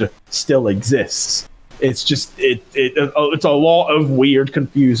god still exists. It's just it's a lot of weird,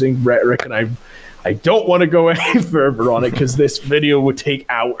 confusing rhetoric, and I don't want to go any further on it because this video would take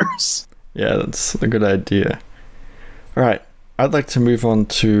hours. Yeah, that's a good idea. All right, I'd like to move on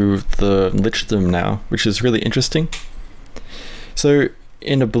to the Lichdom now, which is really interesting. So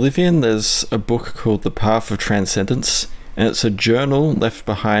in Oblivion, there's a book called The Path of Transcendence, and it's a journal left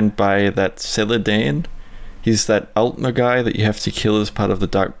behind by that Celadane. He's that Altmer guy that you have to kill as part of the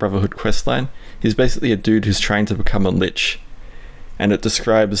Dark Brotherhood questline. He's basically a dude who's trying to become a Lich, and it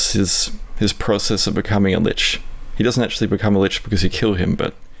describes his process of becoming a Lich. He doesn't actually become a Lich because you kill him,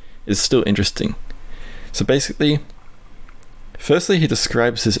 but it's still interesting. So basically, firstly he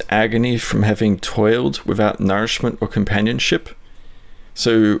describes his agony from having toiled without nourishment or companionship.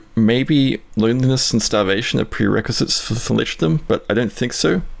 So maybe loneliness and starvation are prerequisites for Lichdom, but I don't think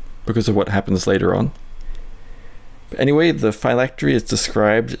so, because of what happens later on. But anyway, the phylactery is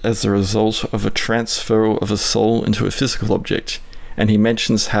described as the result of a transferal of a soul into a physical object, and he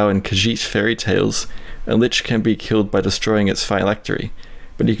mentions how in Khajiit fairy tales, a lich can be killed by destroying its phylactery,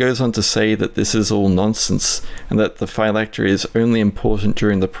 but he goes on to say that this is all nonsense, and that the phylactery is only important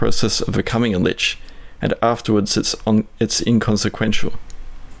during the process of becoming a lich, and afterwards it's inconsequential.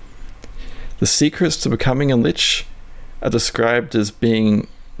 The secrets to becoming a lich are described as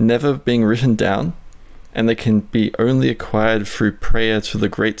never being written down, and they can be only acquired through prayer to the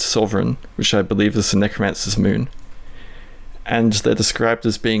Great Sovereign, which I believe is the Necromancer's moon. And they're described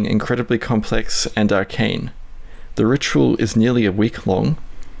as being incredibly complex and arcane. The ritual is nearly a week long.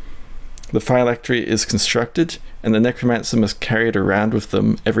 The phylactery is constructed, and the Necromancer must carry it around with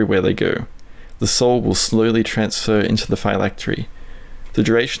them everywhere they go. The soul will slowly transfer into the phylactery. The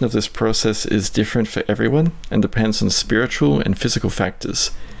duration of this process is different for everyone, and depends on spiritual and physical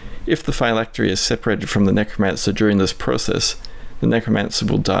factors. If the phylactery is separated from the Necromancer during this process, the necromancer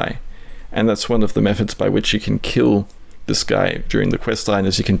will die. And that's one of the methods by which you can kill this guy during the quest line,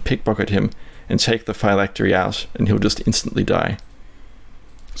 is you can pickpocket him and take the phylactery out, and he'll just instantly die.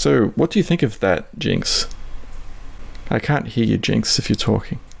 So, what do you think of that, Jinx? I can't hear you, Jinx, if you're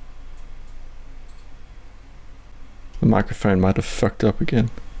talking. The microphone might have fucked up again.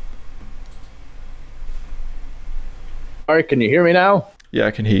 Alright, can you hear me now? Yeah,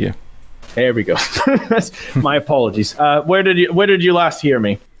 I can hear you. There we go. My apologies. Where did you last hear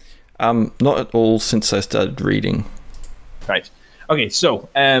me? Not at all since I started reading. Right. Okay, so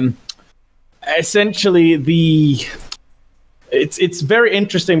essentially it's very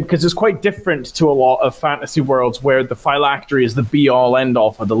interesting because it's quite different to a lot of fantasy worlds where the phylactery is the be-all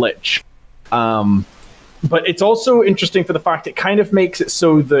end-all for the Lich. But it's also interesting for the fact it kind of makes it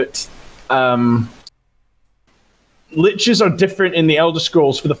so that Liches are different in the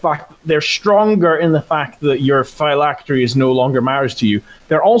Elderscrolls for the fact that they're stronger in the fact that your phylactery is no longer matters to you.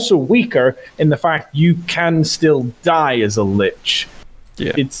 They're also weaker in the fact you can still die as a Lich.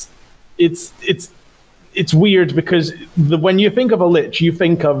 Yeah. It's weird because when you think of a Lich, you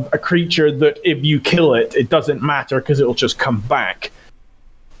think of a creature that if you kill it, it doesn't matter because it'll just come back.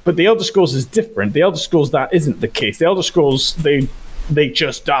 But the Elderscrolls is different. The Elderscrolls, that isn't the case. The Elderscrolls, they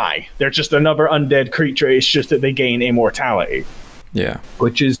just die. They're just another undead creature. It's just that they gain immortality. Yeah.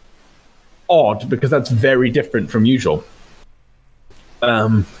 Which is odd because that's very different from usual.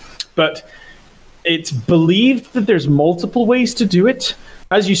 But it's believed that there's multiple ways to do it.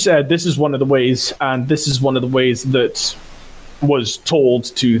 As you said, this is one of the ways, and this is one of the ways that was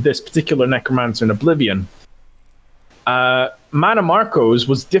told to this particular necromancer in Oblivion. Mana Marco's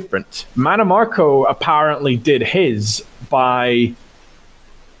was different. Mana Marco apparently did his by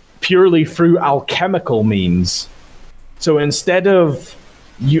purely through alchemical means. So instead of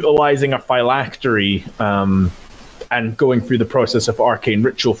utilizing a phylactery and going through the process of arcane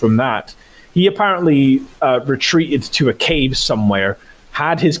ritual from that, he apparently retreated to a cave somewhere,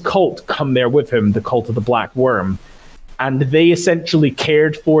 had his cult come there with him, the cult of the Black Worm, and they essentially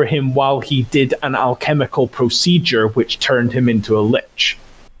cared for him while he did an alchemical procedure which turned him into a Lich.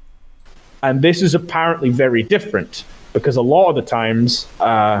 And this is apparently very different, because a lot of the times,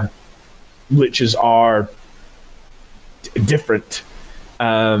 Liches are different.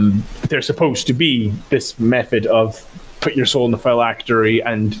 They're supposed to be this method of put your soul in the phylactery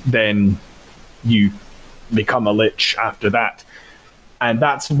and then you become a Lich after that. And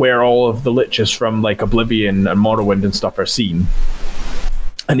that's where all of the Liches from like Oblivion and Morrowind and stuff are seen.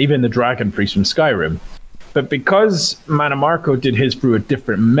 And even the Dragon Priest from Skyrim. But because Mana Marco did his through a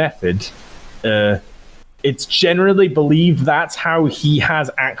different method, it's generally believed that's how he has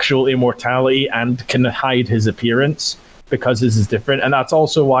actual immortality and can hide his appearance, because this is different. And that's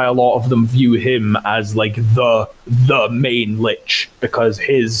also why a lot of them view him as like the main Lich, because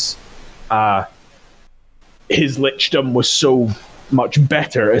his Lichdom was so much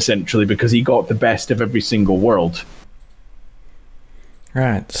better, essentially, because he got the best of every single world.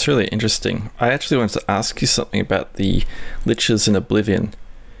 Right, it's really interesting. I actually wanted to ask you something about the Liches in Oblivion.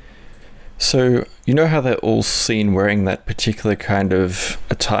 So, you know how they're all seen wearing that particular kind of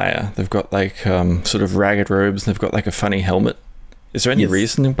attire? They've got like sort of ragged robes, and they've got like a funny helmet. Is there any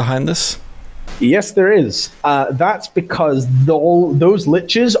reasoning behind this? Yes, there is. That's because those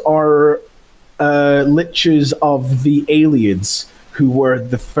Liches are Liches of the Aliens, who were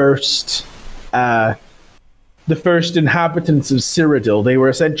the first inhabitants of Cyrodiil. They were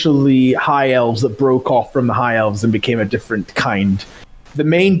essentially high elves that broke off from the high elves and became a different kind. The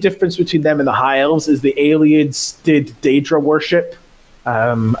main difference between them and the high elves is the Aliens did Daedra worship,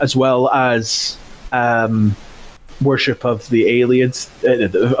 as well as worship of the aliens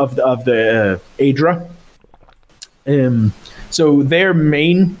of the Aedra. So their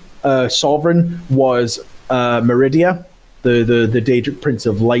main sovereign was Meridia, the Daedric Prince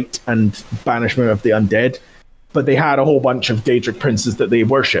of Light and Banishment of the Undead, but they had a whole bunch of Daedric princes that they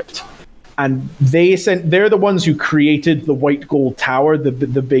worshipped, and they're the ones who created the White Gold Tower,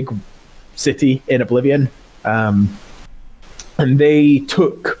 the big city in Oblivion, and they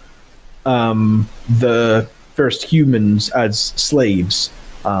took the first humans as slaves,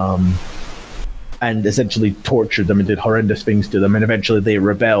 and essentially tortured them and did horrendous things to them, and eventually they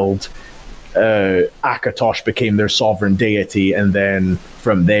rebelled. Akatosh became their sovereign deity, and then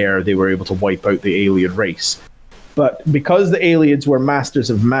from there they were able to wipe out the alien race. But because the aliens were masters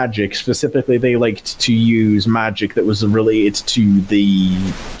of magic, specifically they liked to use magic that was related to the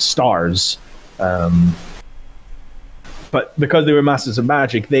stars. But because they were masters of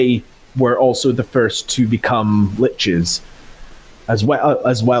magic, they were also the first to become Liches, as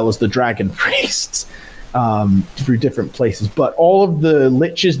well as the Dragon Priests. through different places. But all of the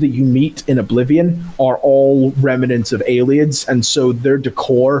Liches that you meet in Oblivion are all remnants of Ayleids, and so their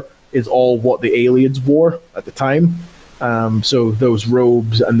decor is all what the Ayleids wore at the time. So those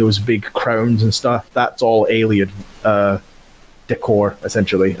robes and those big crowns and stuff, that's all Ayleid decor,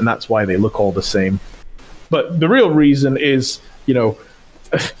 essentially, and that's why they look all the same. But the real reason is, you know,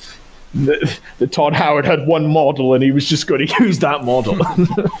 the Todd Howard had one model and he was just going to use that model.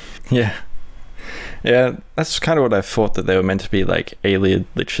 Yeah, that's kind of what I thought, that they were meant to be like Ayleid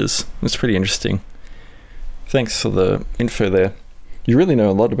Liches. It's pretty interesting. Thanks for the info there. You really know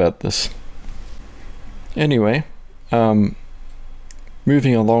a lot about this. Anyway,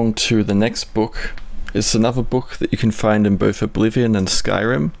 moving along to the next book. It's another book that you can find in both Oblivion and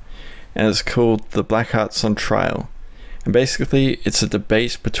Skyrim, and it's called The Black Arts on Trial. And basically, it's a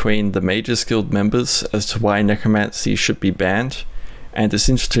debate between the Mages Guild members as to why necromancy should be banned. And it's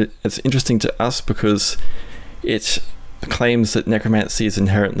interesting to us because it claims that necromancy is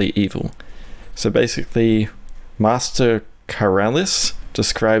inherently evil. So basically, Master Karalis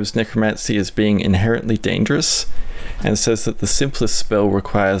describes necromancy as being inherently dangerous, and says that the simplest spell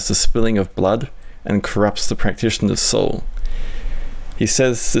requires the spilling of blood and corrupts the practitioner's soul. He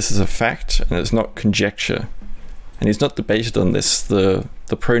says this is a fact and it's not conjecture. And he's not debated on this. The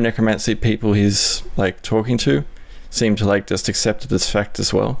pro-necromancy people he's like talking to seem to like just accept it as fact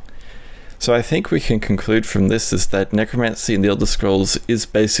as well. So I think we can conclude from this is that necromancy in the Elderscrolls is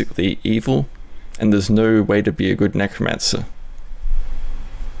basically evil, and there's no way to be a good necromancer.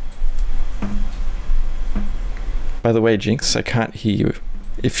 By the way, Jinx, I can't hear you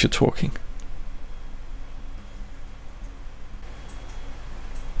if you're talking.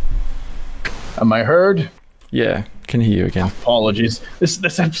 Am I heard? Yeah, can hear you again. Apologies.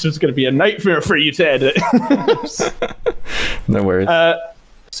 This episode's going to be a nightmare for you to edit. No worries.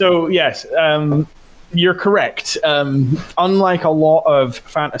 So yes, you're correct. Unlike a lot of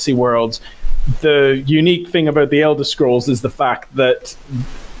fantasy worlds, the unique thing about the Elderscrolls is the fact that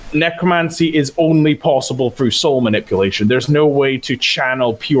necromancy is only possible through soul manipulation. There's no way to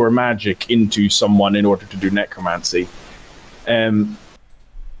channel pure magic into someone in order to do necromancy.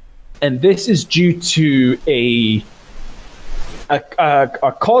 And this is due to a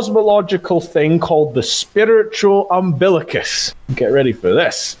cosmological thing called the spiritual umbilicus. Get ready for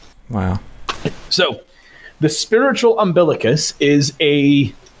this. Wow. So, the spiritual umbilicus is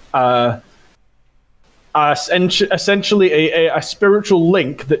essentially a spiritual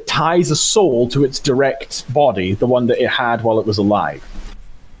link that ties a soul to its direct body, the one that it had while it was alive.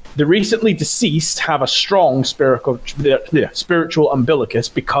 The recently deceased have a strong spiritual umbilicus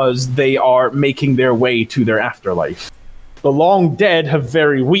because they are making their way to their afterlife. The long dead have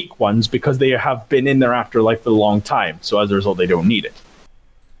very weak ones because they have been in their afterlife for a long time, so as a result they don't need it.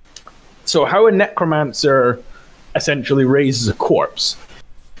 So how a necromancer essentially raises a corpse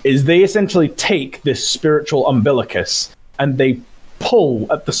is they essentially take this spiritual umbilicus and they pull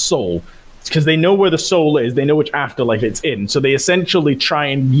at the soul, because they know where the soul is, they know which afterlife it's in, so they essentially try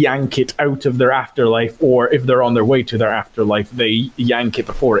and yank it out of their afterlife, or if they're on their way to their afterlife, they yank it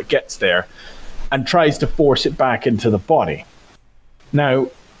before it gets there, and tries to force it back into the body.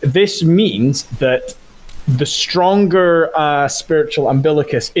 Now, this means that the stronger spiritual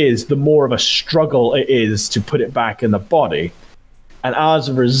umbilicus is, the more of a struggle it is to put it back in the body, and as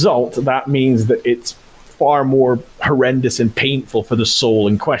a result, that means that it's far more horrendous and painful for the soul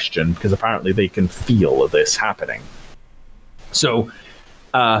in question, because apparently they can feel this happening. So,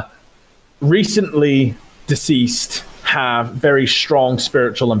 recently deceased have very strong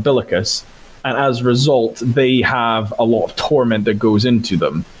spiritual umbilicus, and as a result, they have a lot of torment that goes into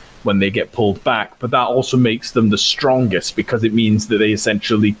them when they get pulled back, but that also makes them the strongest, because it means that they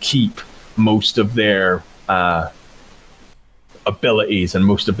essentially keep most of their abilities and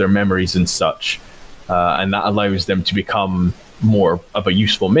most of their memories and such. And that allows them to become more of a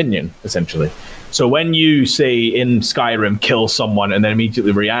useful minion, essentially. So when you, say, in Skyrim, kill someone and then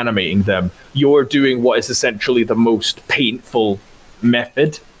immediately reanimating them, you're doing what is essentially the most painful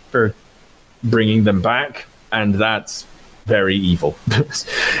method for bringing them back, and that's very evil.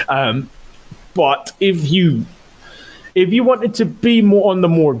 But if you wanted to be more on the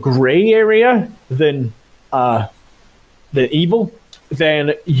more grey area than evil,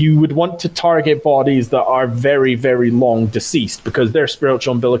 then you would want to target bodies that are very, very long deceased, because their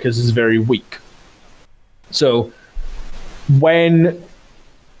spiritual umbilicus is very weak. So when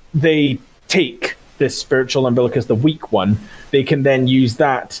they take this spiritual umbilicus, the weak one, they can then use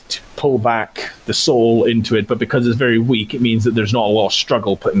that to pull back the soul into it, but because it's very weak, it means that there's not a lot of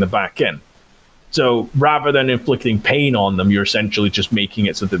struggle putting them back in. So rather than inflicting pain on them, you're essentially just making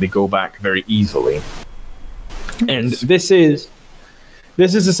it so that they go back very easily. And this is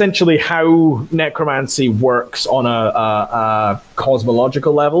essentially how necromancy works on a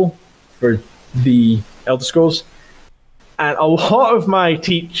cosmological level for the Elder Scrolls. And a lot of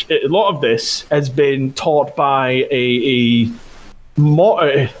this has been taught by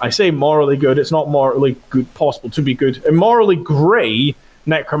I say morally good, it's not morally good, possible to be good, a morally grey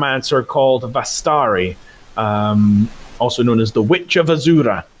necromancer called Vastari, also known as the Witch of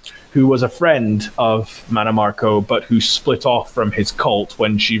Azura, who was a friend of Manamarco, but who split off from his cult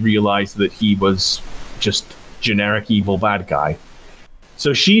when she realized that he was just generic evil bad guy.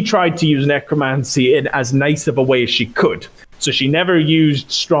 So she tried to use necromancy in as nice of a way as she could. So she never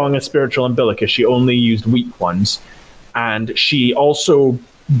used strong and spiritual umbilicus, she only used weak ones. And she also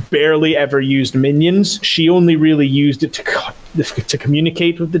barely ever used minions. She only really used it to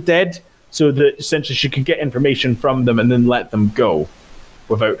communicate with the dead, so that essentially she could get information from them and then let them go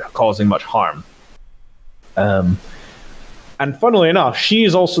without causing much harm. And funnily enough, she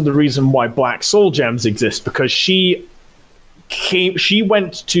is also the reason why Black Soulgems exist, because she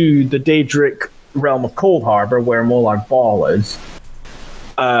went to the Daedric realm of Cold Harbor, where Molag Bal is,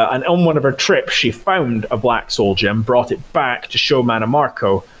 and on one of her trips, she found a Black Soulgem, brought it back to show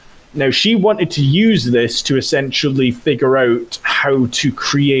Manamarco. Now, she wanted to use this to essentially figure out how to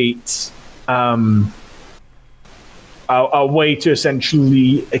create a way to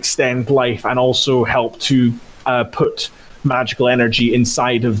essentially extend life and also help to put magical energy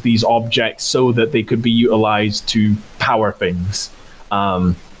inside of these objects so that they could be utilized to power things.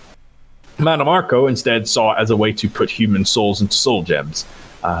 Manamarco instead saw it as a way to put human souls into soul gems.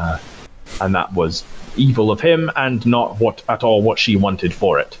 And that was evil of him and not at all what she wanted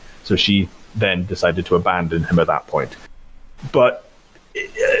for it. So she then decided to abandon him at that point. But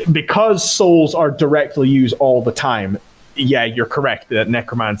because souls are directly used all the time, yeah, you're correct that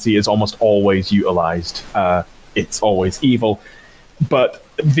necromancy is almost always utilized. It's always evil. But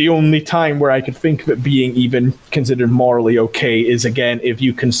the only time where I could think of it being even considered morally okay is, again, if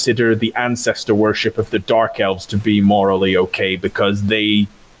you consider the ancestor worship of the Dark Elves to be morally okay, because they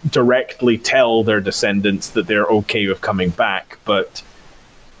directly tell their descendants that they're okay with coming back. But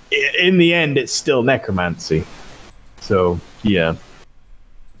in the end, it's still necromancy. So, yeah.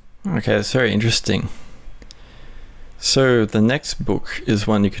 Okay, that's very interesting. So the next book is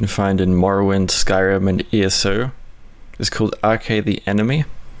one you can find in Morrowind, Skyrim, and ESO. It's called Arkay the Enemy,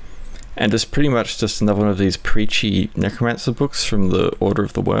 and it's pretty much just another one of these preachy necromancer books from the Order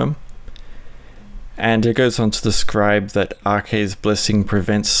of the Worm. And it goes on to describe that Arkay's blessing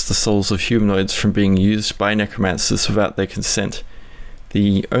prevents the souls of humanoids from being used by necromancers without their consent.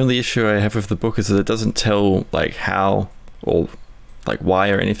 The only issue I have with the book is that it doesn't tell like how or like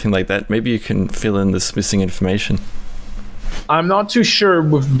why or anything like that. Maybe you can fill in this missing information. I'm not too sure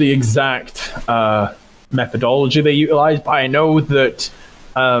with the exact methodology they utilize, but I know that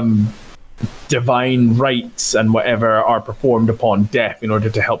divine rites and whatever are performed upon death in order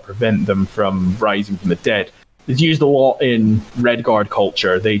to help prevent them from rising from the dead. It's used a lot in Redguard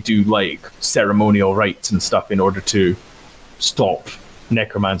culture. They do like ceremonial rites and stuff in order to stop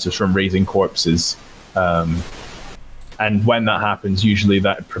necromancers from raising corpses. And when that happens, usually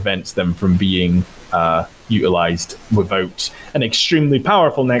that prevents them from being utilized without an extremely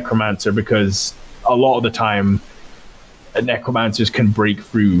powerful necromancer, because a lot of the time necromancers can break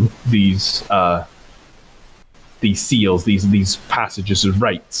through these seals, these passages of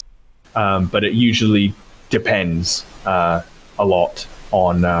rites. But it usually depends a lot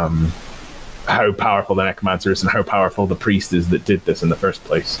on how powerful the necromancer is and how powerful the priest is that did this in the first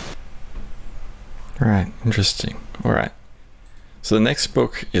place. Right, interesting. Alright. So the next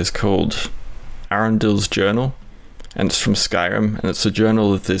book is called Arundel's Journal, and it's from Skyrim, and it's a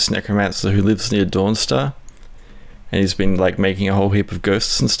journal of this necromancer who lives near Dawnstar, and he's been like making a whole heap of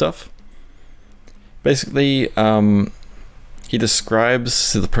ghosts and stuff. Basically, he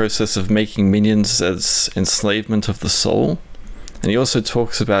describes the process of making minions as enslavement of the soul, and he also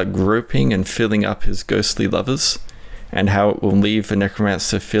talks about groping and filling up his ghostly lovers, and how it will leave a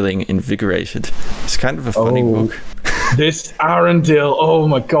necromancer feeling invigorated. It's kind of a funny book. This Arundel, oh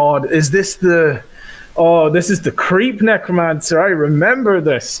my god, is this the... Oh, this is the creep necromancer. I remember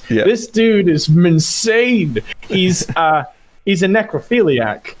this. Yep. This dude is insane. He's a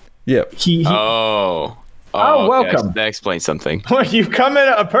necrophiliac. Yep. Oh, welcome. Okay. That explains something. Well, you've come in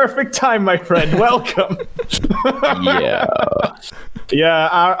at a perfect time, my friend. Welcome. Yeah.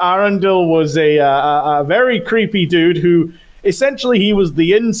 Yeah, Arundel was a very creepy dude who Essentially, he was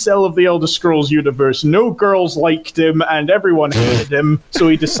the incel of the Elder Scrolls universe. No girls liked him, and everyone hated him. So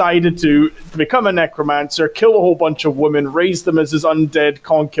he decided to become a necromancer, kill a whole bunch of women, raise them as his undead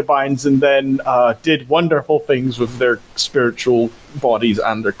concubines, and then did wonderful things with their spiritual bodies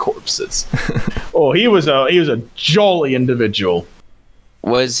and their corpses. Oh, he was a jolly individual.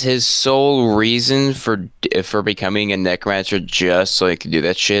 Was his sole reason for becoming a necromancer just so he could do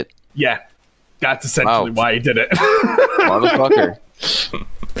that shit? Yeah, that's essentially why he did it. Motherfucker.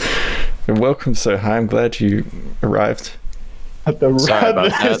 Welcome, Sohai. I'm glad you arrived. At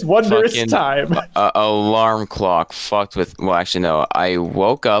this wondrous time. Alarm clock fucked with... Well, actually, no. I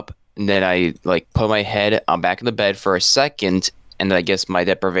woke up, and then I put my head back in the bed for a second, and then I guess my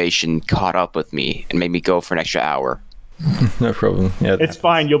deprivation caught up with me and made me go for an extra hour. No problem. Yeah, it's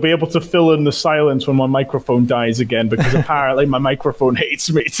fine. You'll be able to fill in the silence when my microphone dies again, because apparently my microphone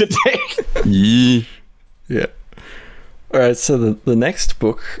hates me today. Yeah. Alright, so the next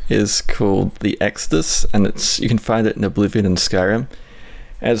book is called The Exodus, and you can find it in Oblivion and Skyrim.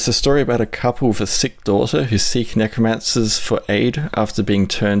 And it's a story about a couple with a sick daughter who seek necromancers for aid after being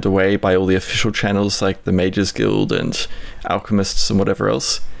turned away by all the official channels like the Mages Guild and alchemists and whatever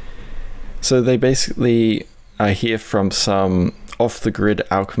else. So they basically hear from some off-the-grid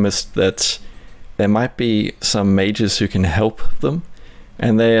alchemist that there might be some mages who can help them,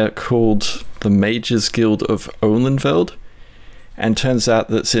 and they are called the Mages Guild of Olenveld. And turns out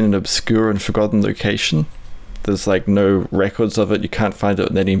that it's in an obscure and forgotten location. There's no records of it. You can't find it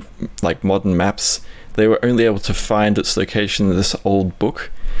on any modern maps. They were only able to find its location in this old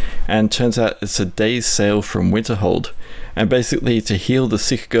book. And turns out it's a day's sail from Winterhold. And basically, to heal the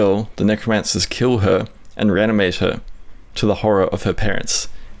sick girl, the necromancers kill her and reanimate her, to the horror of her parents.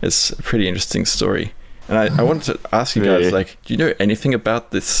 It's a pretty interesting story. And I wanted to ask you guys, do you know anything about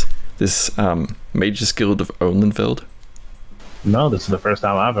this Mages Guild of Olenveld? No, this is the first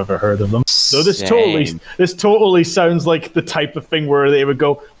time I've ever heard of them. So this totally sounds like the type of thing where they would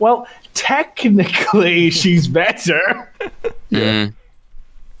go, well, technically she's better. Yeah.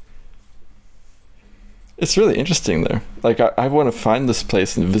 It's really interesting though. I want to find this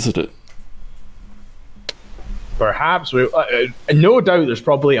place and visit it. Perhaps no doubt there's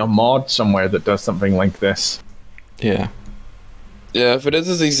probably a mod somewhere that does something like this. Yeah. Yeah, if it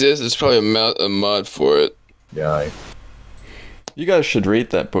doesn't exist, there's probably a mod for it. Yeah. You guys should read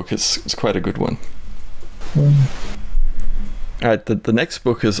that book. It's quite a good one. Alright, the next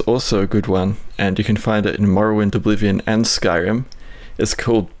book is also a good one, and you can find it in Morrowind, Oblivion, and Skyrim. It's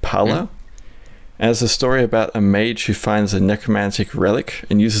called Palla, and it's a story about a mage who finds a necromantic relic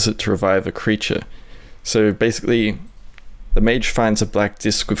and uses it to revive a creature. So basically, the mage finds a black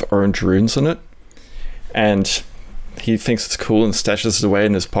disc with orange runes on it, and he thinks it's cool and stashes it away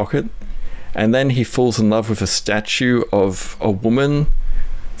in his pocket. And then he falls in love with a statue of a woman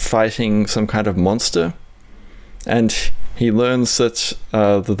fighting some kind of monster. And he learns that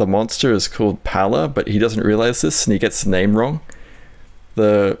the monster is called Palla, but he doesn't realize this, and he gets the name wrong.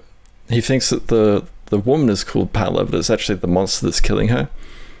 He thinks that the woman is called Palla, but it's actually the monster that's killing her.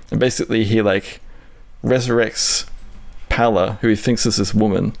 And basically he resurrects Palla, who he thinks is this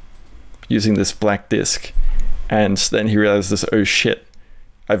woman, using this black disc. And then he realizes, oh shit,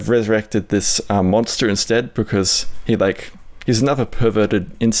 I've resurrected this monster instead, because he's another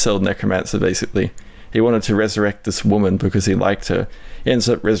perverted incel necromancer, basically. He wanted to resurrect this woman because he liked her. He ends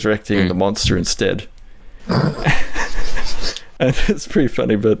up resurrecting the monster instead. And it's pretty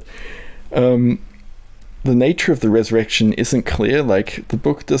funny, but the nature of the resurrection isn't clear. The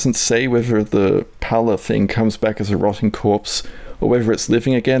book doesn't say whether the Palla thing comes back as a rotting corpse or whether it's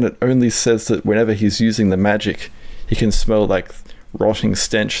living again. It only says that whenever he's using the magic, he can smell rotting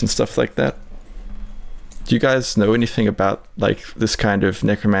stench and stuff like that. Do you guys know anything about this kind of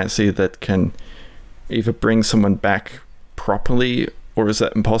necromancy that can either bring someone back properly, or is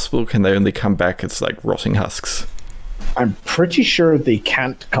that impossible? Can they only come back as rotting husks? I'm pretty sure they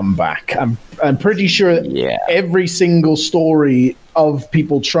can't come back. I'm pretty sure every single story of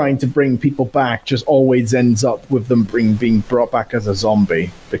people trying to bring people back just always ends up with them being brought back as a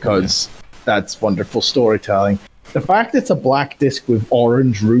zombie, because that's wonderful storytelling. The fact it's a black disc with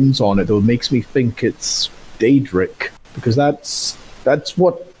orange runes on it, though, makes me think it's Daedric, because that's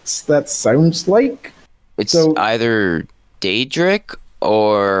what that sounds like. It's either Daedric,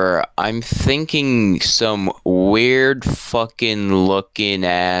 or I'm thinking some weird fucking looking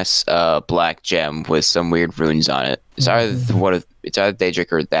ass black gem with some weird runes on it. It's either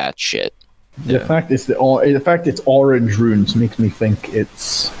Daedric or that shit. The fact it's orange runes makes me think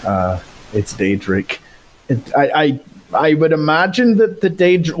it's Daedric. I would imagine that the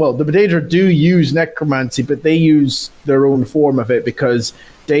Daedra do use necromancy, but they use their own form of it because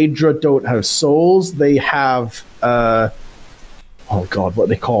Daedra don't have souls. They have, oh god, what are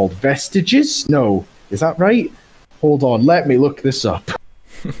they called? Vestiges? No. Is that right? Hold on, let me look this up.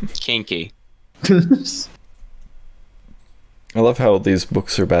 Kinky. I love how all these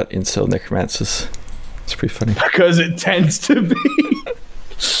books are about incel necromancers. It's pretty funny. Because it tends to be.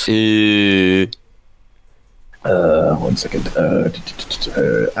 1 second.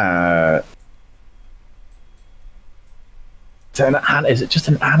 Is it just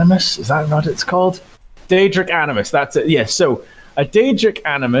an animus? Is that what it's called? Daedric animus. That's it. Yes. So a Daedric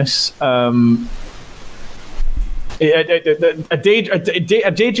animus. A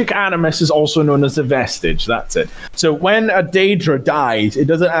Daedric animus is also known as a vestige. That's it. So when a Daedra dies, it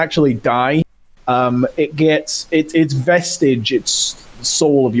doesn't actually die. It gets its vestige, its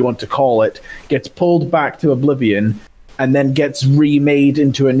soul, if you want to call it, gets pulled back to oblivion, and then gets remade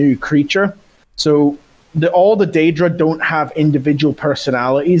into a new creature. So all the Daedra don't have individual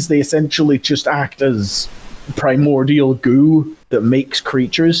personalities. They essentially just act as primordial goo that makes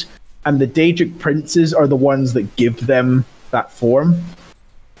creatures. And the Daedric princes are the ones that give them that form.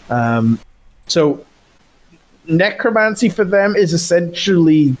 So necromancy for them is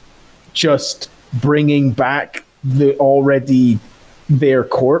essentially just bringing back their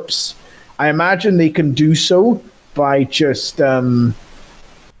corpse. I imagine they can do so by just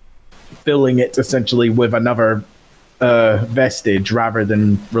filling it essentially with another vestige rather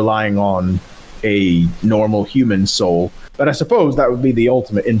than relying on a normal human soul. But I suppose that would be the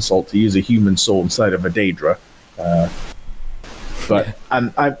ultimate insult to use a human soul inside of a Daedra. But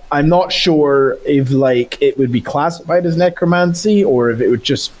I'm not sure if it would be classified as necromancy or if it would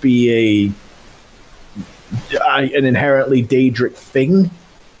just be an inherently Daedric thing.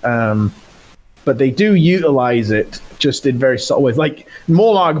 But they do utilize it just in very subtle ways. Like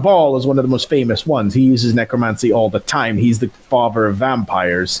Molag Bal is one of the most famous ones. He uses necromancy all the time. He's the father of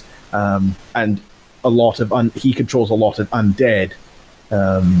vampires, and he controls a lot of undead.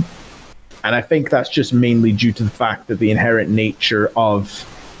 And I think that's just mainly due to the fact that the inherent nature of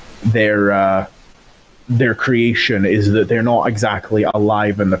their creation is that they're not exactly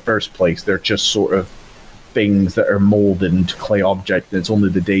alive in the first place. They're just sort of things that are molded into clay objects, and it's only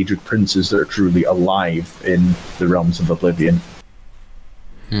the Daedric princes that are truly alive in the realms of oblivion.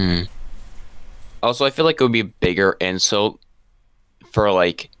 Also, I feel like it would be a bigger insult for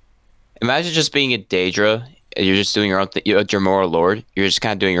imagine just being a Daedra. You're just doing your own thing. You're moral lord. You're just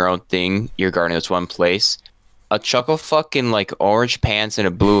kind of doing your own thing. You're guarding this one place. A chuckle fucking orange pants and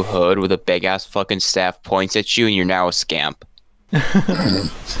a blue hood with a big ass fucking staff points at you, and you're now a scamp.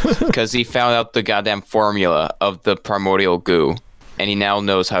 Because he found out the goddamn formula of the primordial goo, and he now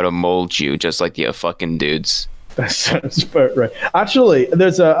knows how to mold you just like the fucking dudes. That sounds about right. Actually,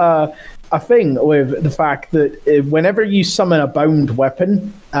 there's a thing with the fact that whenever you summon a bound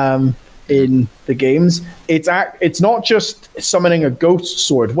weapon in the games, it's not just summoning a ghost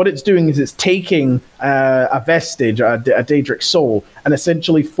sword. What it's doing is it's taking a vestige, a Daedric soul, and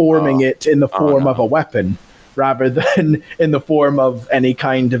essentially forming it in the form of a weapon, rather than in the form of any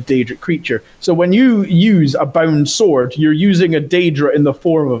kind of Daedric creature. So when you use a bound sword, you're using a Daedra in the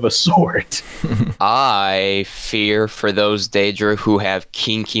form of a sword. I fear for those Daedra who have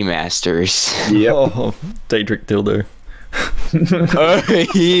kinky masters. Yep. Oh, Daedric dildo.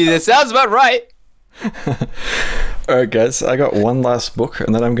 That sounds about right. Alright guys, I got one last book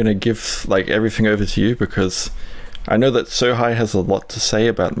and then I'm going to give everything over to you, because I know that Sohai has a lot to say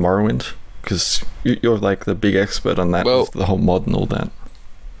about Morrowind, because you're the big expert on that, with the whole mod and all that.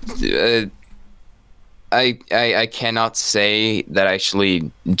 I cannot say that I actually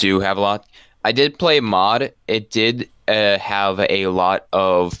do have a lot. I did play mod. It did have a lot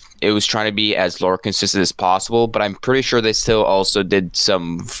of... It was trying to be as lore consistent as possible, but I'm pretty sure they still also did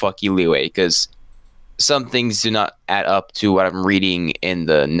some fuck you leeway, because some things do not add up to what I'm reading in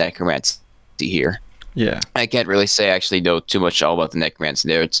the Necromancy here. Yeah. I can't really say I actually know too much all about the Necromancy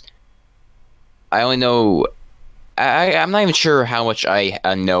there. I only know... I'm not even sure how much I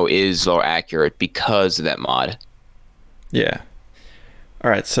know is lore accurate because of that mod. Yeah.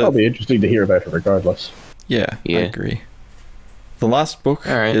 Alright, so... That'll be interesting to hear about it regardless. Yeah, I agree. The last book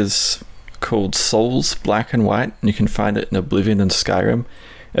is called Souls, Black and White, and you can find it in Oblivion and Skyrim.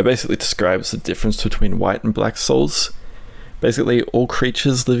 It basically describes the difference between white and black souls. Basically, all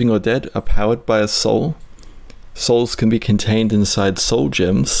creatures, living or dead, are powered by a soul. Souls can be contained inside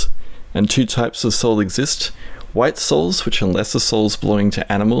Soulgems, and two types of soul exist: white souls, which are lesser souls belonging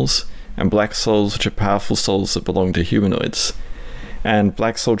to animals, and black souls, which are powerful souls that belong to humanoids. And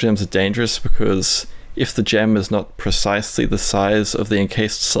black soul gems are dangerous because if the gem is not precisely the size of the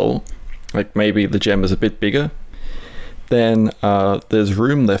encased soul, like maybe the gem is a bit bigger, then there's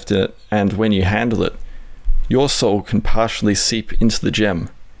room left in it, and when you handle it, your soul can partially seep into the gem.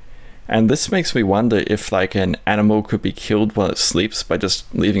 And this makes me wonder if like an animal could be killed while it sleeps by just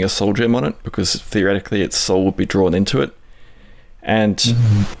leaving a soul gem on it, because theoretically its soul would be drawn into it. And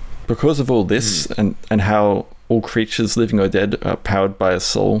because of all this, and how all creatures, living or dead, are powered by a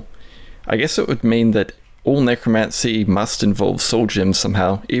soul, I guess it would mean that all necromancy must involve soul gems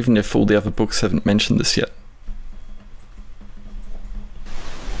somehow, even if all the other books haven't mentioned this yet.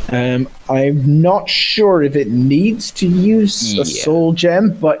 I'm not sure if it needs to use a soul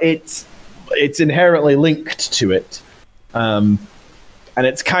gem, but it's inherently linked to it. And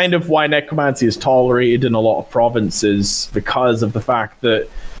it's kind of why necromancy is tolerated in a lot of provinces, because of the fact that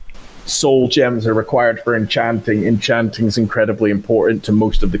soul gems are required for enchanting. Enchanting is incredibly important to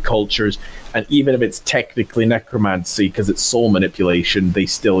most of the cultures, and even if it's technically necromancy, because it's soul manipulation, they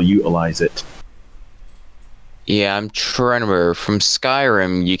still utilize it. Yeah, I'm trying to remember. From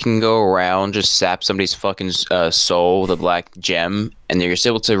Skyrim, you can go around, just sap somebody's fucking soul with a black gem, and you're just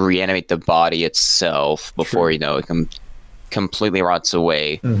able to reanimate the body itself before, it completely rots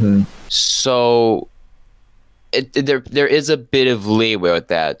away. So there is a bit of leeway with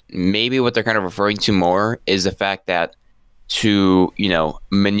that. Maybe what they're kind of referring to more is the fact that to,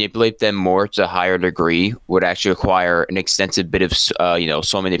 manipulate them more to a higher degree would actually require an extensive bit of,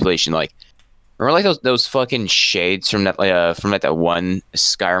 soul manipulation. Like, remember like those fucking shades from that that one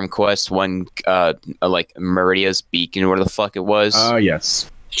Skyrim quest, like Meridia's Beacon, where the fuck it was? Yes.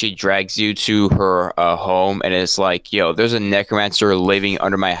 She drags you to her home, and it's like, yo, there's a necromancer living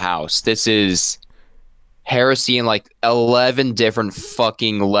under my house. This is heresy in like 11 different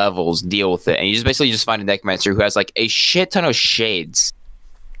fucking levels. Deal with it. And you just basically find a necromancer who has like a shit ton of shades.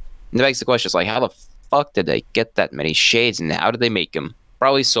 And that begs the question, it's like, how the fuck did they get that many shades, and how did they make them?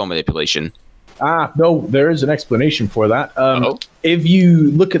 Probably soul manipulation. No, there is an explanation for that. If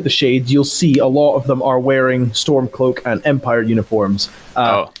you look at the shades, you'll see a lot of them are wearing Stormcloak and Empire uniforms.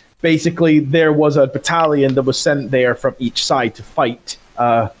 Basically, there was a battalion that was sent there from each side to fight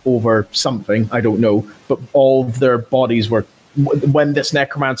over something, I don't know, but all of their bodies were... When this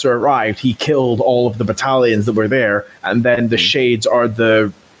necromancer arrived, he killed all of the battalions that were there, and then the shades are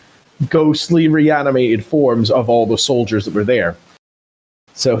the ghostly reanimated forms of all the soldiers that were there.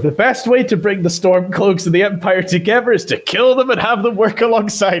 So the best way to bring the Stormcloaks and the Empire together is to kill them and have them work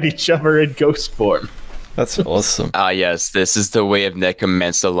alongside each other in ghost form. That's awesome. Yes, this is the way of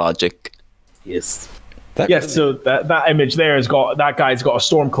necromancer logic. Yes. So that image there has got... That guy's got a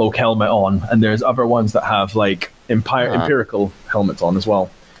Stormcloak helmet on, and there's other ones that have, like, Empirical helmets on as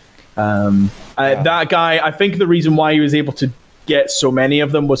well. That guy, I think the reason why he was able to get so many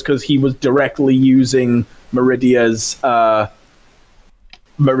of them was because he was directly using Meridia's artifact,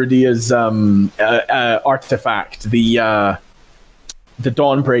 the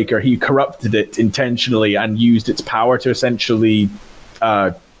Dawnbreaker. He corrupted it intentionally and used its power to essentially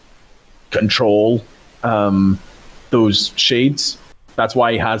control those shades. That's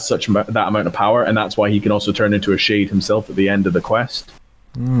why he has that amount of power, and that's why he can also turn into a shade himself at the end of the quest.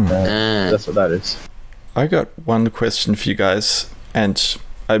 That's what that is. I got one question for you guys, and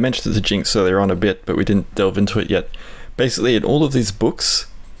I mentioned it to Jinx earlier on a bit, but we didn't delve into it yet. Basically, in all of these books,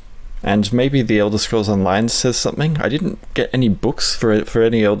 and maybe the Elderscrolls Online says something, I didn't get any books for any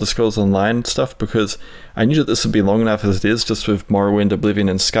Elderscrolls Online stuff, because I knew that this would be long enough as it is, just with Morrowind, Oblivion,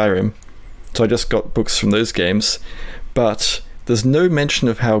 and Skyrim. So I just got books from those games. But there's no mention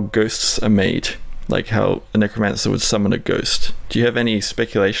of how ghosts are made, like how a necromancer would summon a ghost. Do you have any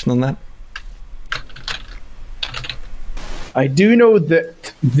speculation on that? I do know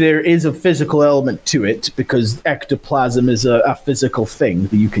that there is a physical element to it, because ectoplasm is a physical thing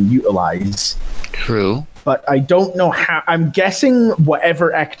that you can utilize. True. But I don't know how... I'm guessing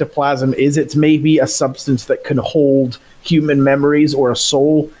whatever ectoplasm is, it's maybe a substance that can hold human memories or a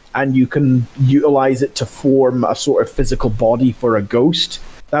soul, and you can utilize it to form a sort of physical body for a ghost.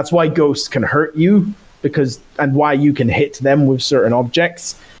 That's why ghosts can hurt you, and why you can hit them with certain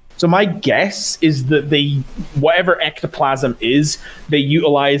objects. So my guess is that whatever ectoplasm is, they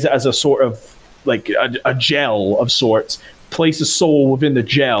utilize it as a sort of, like, a gel of sorts, place a soul within the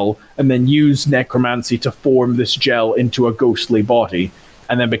gel, and then use necromancy to form this gel into a ghostly body.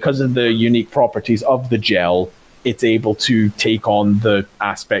 And then because of the unique properties of the gel, it's able to take on the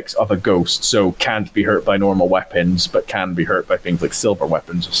aspects of a ghost. So can't be hurt by normal weapons, but can be hurt by things like silver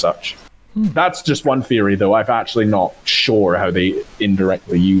weapons or such. That's just one theory, though. I'm actually not sure how they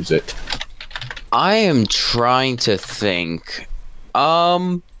indirectly use it. I am trying to think.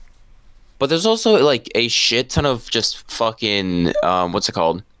 But there's also like a shit ton of just fucking what's it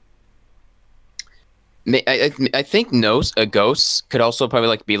called? I think ghosts could also probably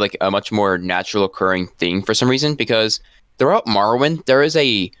like be like a much more natural occurring thing for some reason, because throughout Morrowind there is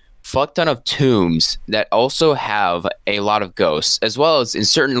a fuck ton of tombs that also have a lot of ghosts, as well as in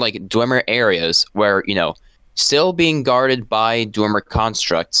certain like Dwemer areas where, you know, still being guarded by Dwemer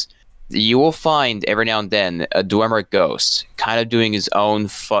constructs, you will find every now and then a Dwemer ghost kind of doing his own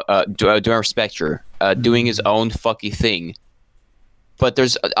Dwemer spectre doing his own fucky thing. But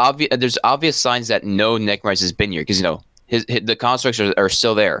there's obvious signs that no Necromancer has been here, because, you know, the constructs are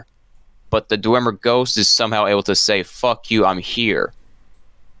still there. But the Dwemer ghost is somehow able to say, fuck you, I'm here.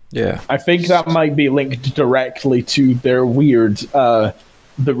 Yeah. I think that might be linked directly to their weird, the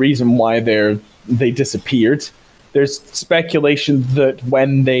reason why they disappeared. There's speculation that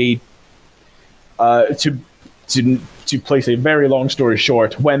when they, to place a very long story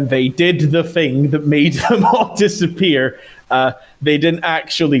short, when they did the thing that made them all disappear, they didn't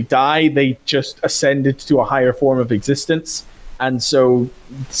actually die, they just ascended to a higher form of existence. And so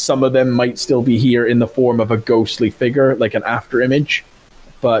some of them might still be here in the form of a ghostly figure, like an afterimage.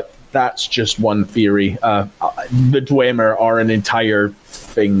 But that's just one theory. The Dwemer are an entire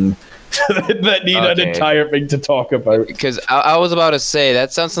thing that need an entire thing to talk about. Because I was about to say,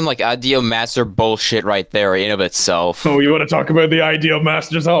 that sounds some like Ideal Master bullshit right there in of itself. Oh, you want to talk about the Ideal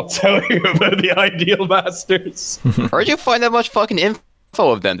Masters? I'll tell you about the Ideal Masters. Where'd you find that much fucking info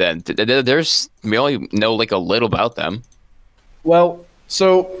of them then? We only know like a little about them. Well,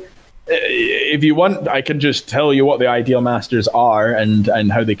 so if you want, I can just tell you what the Ideal Masters are and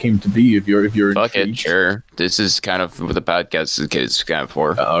how they came to be. If you're fuck intrigued. it, sure. This is kind of what the podcast is kind of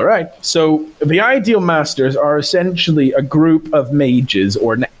for. All right. So the Ideal Masters are essentially a group of mages,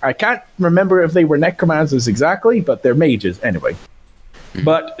 or I can't remember if they were necromancers exactly, but they're mages anyway.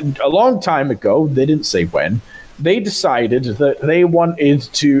 But a long time ago, they didn't say when, they decided that they wanted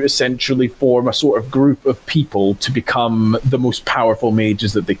to essentially form a sort of group of people to become the most powerful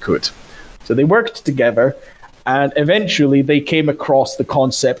mages that they could. So they worked together, and eventually they came across the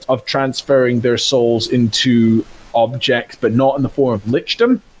concept of transferring their souls into objects, but not in the form of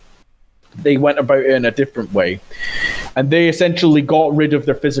lichdom. They went about it in a different way. And they essentially got rid of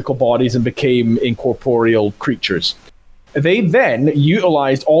their physical bodies and became incorporeal creatures. They then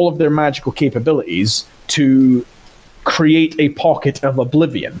utilized all of their magical capabilities to create a pocket of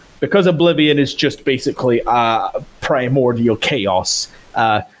oblivion. Because oblivion is just basically primordial chaos,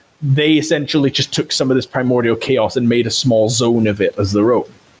 they essentially just took some of this primordial chaos and made a small zone of it as their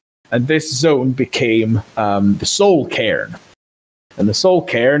own. And this zone became the Soul Cairn. And the Soul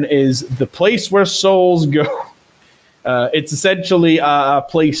Cairn is the place where souls go. It's essentially a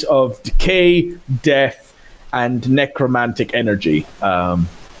place of decay, death, and necromantic energy.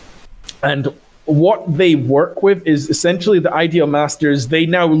 And what they work with is essentially the Ideal Masters. They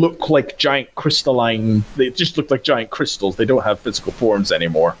now look like giant crystalline. They just look like giant crystals. They don't have physical forms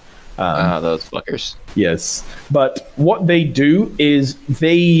anymore. Those fuckers. Yes. But what they do is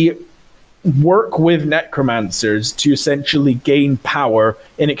they work with necromancers to essentially gain power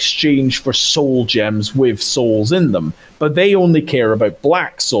in exchange for soul gems with souls in them. But they only care about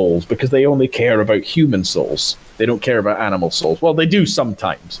black souls because they only care about human souls. They don't care about animal souls. Well, they do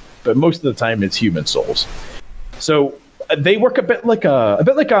sometimes, but most of the time it's human souls. So they work a bit like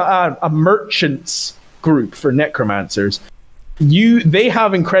a merchant's group for necromancers. They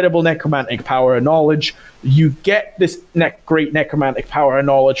have incredible necromantic power and knowledge. You get this great necromantic power and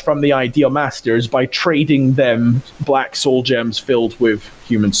knowledge from the Ideal Masters by trading them black soul gems filled with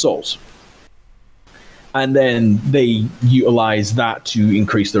human souls. And then they utilize that to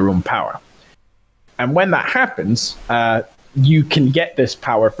increase their own power. And when that happens, you can get this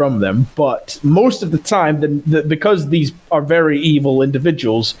power from them, but most of the time, because these are very evil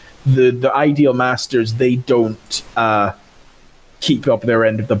individuals, the Ideal Masters, they don't keep up their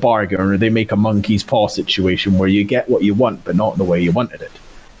end of the bargain, or they make a monkey's paw situation where you get what you want, but not in the way you wanted it.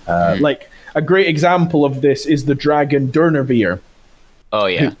 Like, a great example of this is the dragon Durnavir. Oh,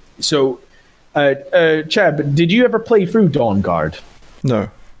 yeah. So, Cheb, did you ever play through Dawnguard? No.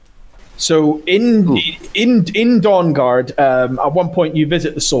 So in Dawnguard, at one point you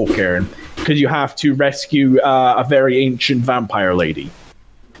visit the Soul Cairn because you have to rescue a very ancient vampire lady.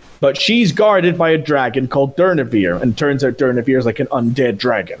 But she's guarded by a dragon called Durnavir, and turns out Durnavir is like an undead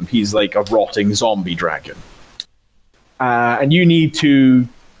dragon. He's like a rotting zombie dragon. And you need to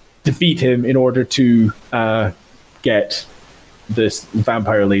defeat him in order to get this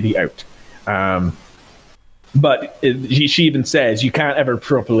vampire lady out. But she even says you can't ever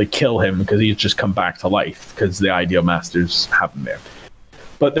properly kill him because he's just come back to life because the Ideal Masters have him there.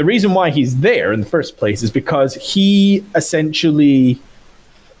 But the reason why he's there in the first place is because he essentially...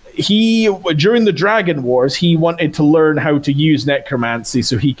 during the Dragon Wars, he wanted to learn how to use necromancy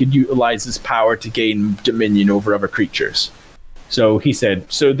so he could utilize his power to gain dominion over other creatures. So he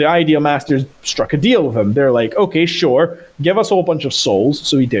said, so the Ideal Masters struck a deal with him. They're like, okay, sure, give us a whole bunch of souls.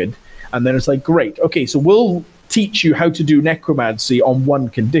 So he did. And then it's like, great, okay, so we'll teach you how to do necromancy on one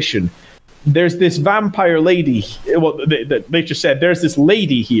condition. There's this vampire lady, well, they just said, there's this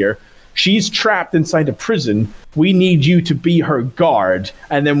lady here. She's trapped inside a prison. We need you to be her guard.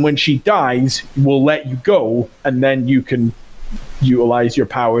 And then when she dies, we'll let you go. And then you can utilize your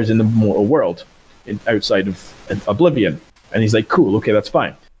powers in the mortal world outside of Oblivion. And he's like, cool, okay, that's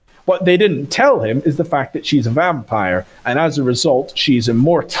fine. What they didn't tell him is the fact that she's a vampire. And as a result, she's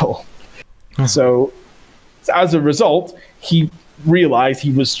immortal. So as a result, he realized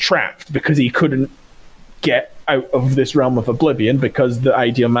he was trapped because he couldn't get out of this realm of Oblivion because the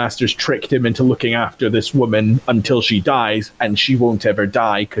Ideal Masters tricked him into looking after this woman until she dies, and she won't ever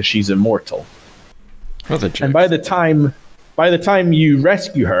die because she's immortal. And by the time you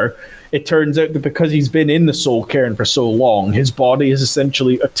rescue her, it turns out that because he's been in the soul cairn for so long, his body is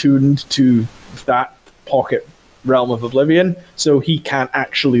essentially attuned to that pocket realm of Oblivion, so he can't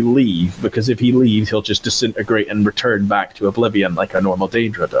actually leave, because if he leaves, he'll just disintegrate and return back to Oblivion like a normal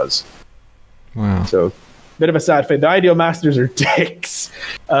Daedra does. Wow. So, bit of a sad fate. The Ideal Masters are dicks.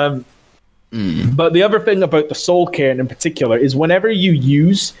 But the other thing about the soul cairn in particular is whenever you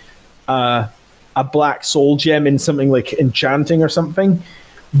use a black soul gem in something like enchanting or something,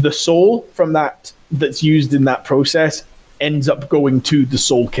 the soul from that's used in that process ends up going to the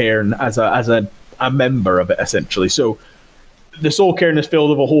soul cairn as a member of it, essentially. So the soul cairn is filled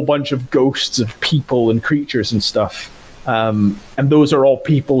with a whole bunch of ghosts of people and creatures and stuff. And those are all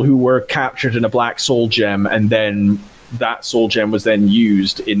people who were captured in a black soul gem, and then that soul gem was then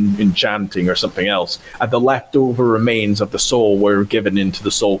used in enchanting or something else. And the leftover remains of the soul were given into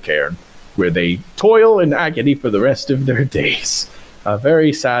the soul cairn, where they toil in agony for the rest of their days. A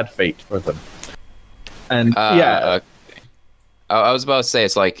very sad fate for them. And I was about to say,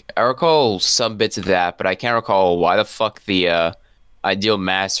 it's like, I recall some bits of that, but I can't recall why the fuck the Ideal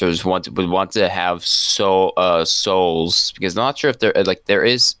Masters would want to have souls, because I'm not sure if there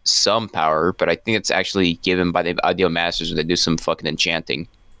is some power, but I think it's actually given by the Ideal Masters when they do some fucking enchanting.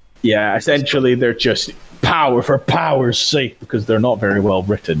 Yeah, essentially they're just power for power's sake, because they're not very well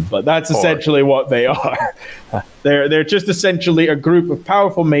written, but that's essentially what they are. They're just essentially a group of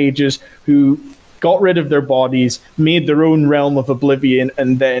powerful mages who got rid of their bodies, made their own realm of Oblivion,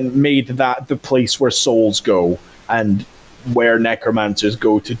 and then made that the place where souls go, and where necromancers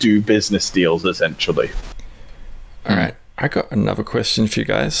go to do business deals, essentially. Alright, I got another question for you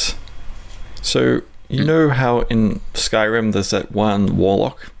guys. So, you know how in Skyrim there's that one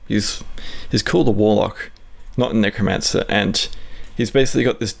warlock? He's called a warlock, not a necromancer, and he's basically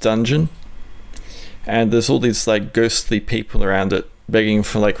got this dungeon, and there's all these like ghostly people around it begging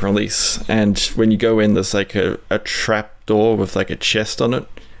for like release, and when you go in, there's like a trap door with like a chest on it,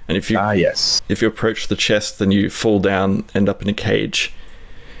 and if you if you approach the chest, then you fall down, end up in a cage.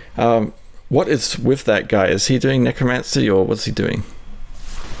 What is with that guy? Is he doing necromancy, or what's he doing?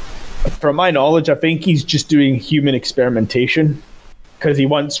 From my knowledge, I think he's just doing human experimentation, because he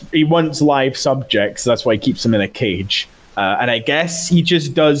wants live subjects. That's why he keeps them in a cage. And I guess he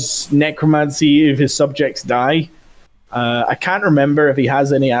just does necromancy if his subjects die. I can't remember if he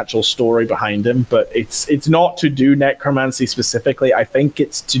has any actual story behind him, but it's not to do necromancy specifically. I think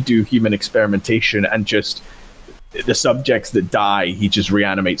it's to do human experimentation, and just the subjects that die, he just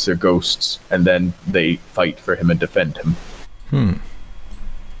reanimates their ghosts, and then they fight for him and defend him.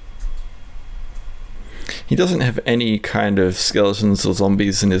 He doesn't have any kind of skeletons or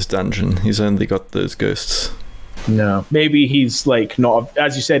zombies in his dungeon. He's only got those ghosts. No. Maybe he's like not,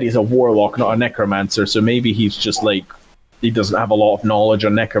 as you said, he's a warlock, not a necromancer, so maybe he's just like, he doesn't have a lot of knowledge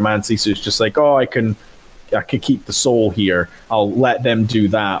on necromancy, so it's just like, oh, I could keep the soul here. I'll let them do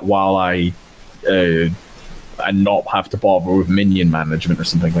that while I not have to bother with minion management or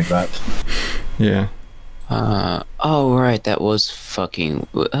something like that. Yeah. Oh right, that was fucking.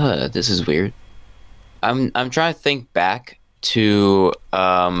 This is weird. I'm trying to think back to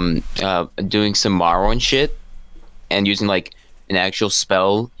doing some Morrowind shit and using like an actual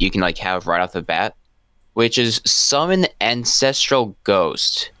spell you can like have right off the bat, which is summon ancestral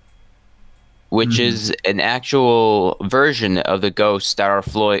ghost, which is an actual version of the ghosts that are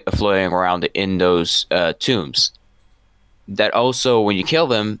floating around in those tombs. That also, when you kill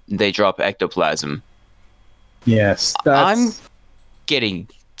them, they drop ectoplasm. Yes,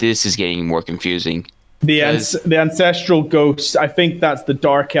 This is getting more confusing. The ancestral ghosts, I think that's the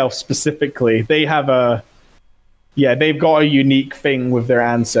Dark Elf specifically. They have they've got a unique thing with their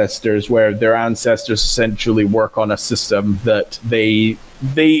ancestors where their ancestors essentially work on a system that they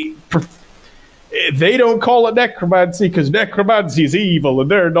don't call it necromancy because necromancy is evil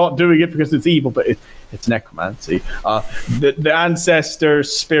and they're not doing it because it's evil, but it's necromancy. The ancestor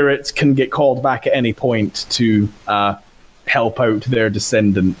spirits can get called back at any point to help out their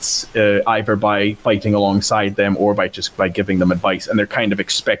descendants, either by fighting alongside them or by giving them advice, and they're kind of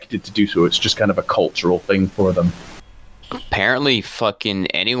expected to do so. It's just kind of a cultural thing for them. Apparently, fucking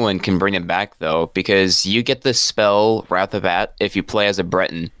anyone can bring them back, though, because you get the spell Wrath of At if you play as a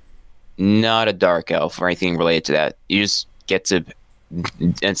Breton, not a Dark Elf or anything related to that. You just get to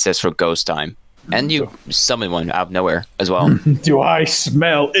Ancestral Ghost time. And you summon one out of nowhere as well. Do I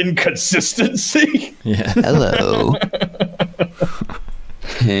smell inconsistency? Yeah. Hello.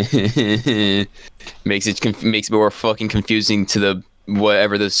 makes it more fucking confusing to the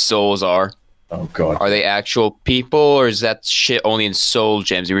whatever the souls are. Oh god. Are they actual people, or is that shit only in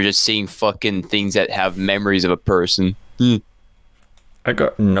Soulgems? You were just seeing fucking things that have memories of a person. I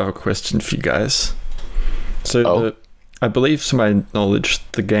got another question for you guys. So I believe, to my knowledge,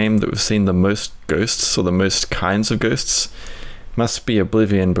 the game that we've seen the most ghosts, or the most kinds of ghosts, must be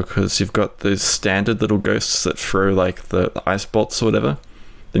Oblivion, because you've got those standard little ghosts that throw like the ice bolts or whatever.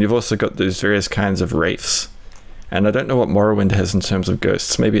 Then you've also got those various kinds of wraiths. And I don't know what Morrowind has in terms of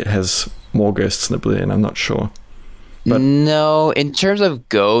ghosts. Maybe it has more ghosts than Oblivion, I'm not sure. But no, in terms of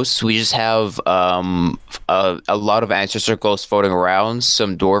ghosts, we just have a lot of ancestor ghosts floating around,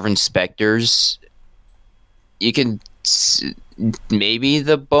 some dwarven specters. You can maybe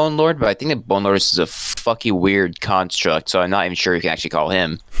the Bone Lord, but I think the Bone Lord is a fucking weird construct, so I'm not even sure you can actually call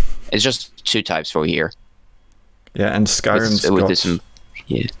him. It's just two types for here. Yeah, and Skyrim's got... this,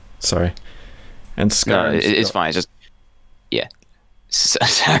 yeah. Sorry. And Skyrim's it's fine. It's just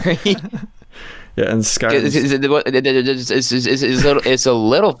sorry. Yeah, and Skyrim. It's a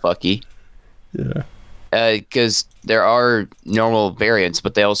little fucky. Yeah. Because there are normal variants,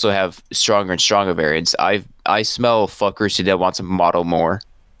 but they also have stronger and stronger variants. I smell fuckers who don't want to model more.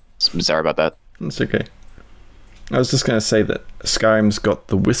 I'm sorry about that. That's okay. I was just going to say that Skyrim's got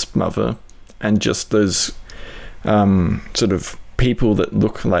the Wisp Mother and just those sort of people that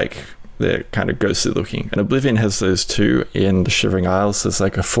look like they're kind of ghostly looking. And Oblivion has those too in the Shivering Isles. There's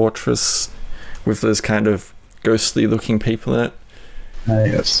like a fortress with those kind of ghostly looking people in it.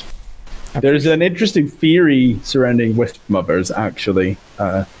 Yes. There's an interesting theory surrounding Wisp Mothers, actually.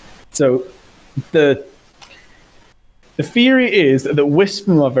 So the theory is that Wisp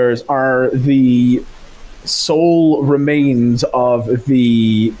Mothers are the sole remains of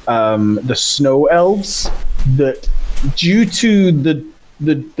the snow elves that, due to the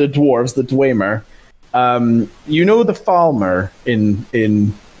dwarves, the Dwemer, you know the Falmer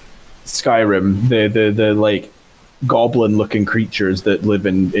in Skyrim, the like goblin-looking creatures that live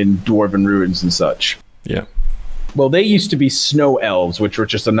in dwarven ruins and such. Yeah. Well, they used to be snow elves, which were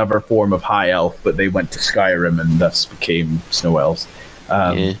just another form of high elf, but they went to Skyrim and thus became snow elves.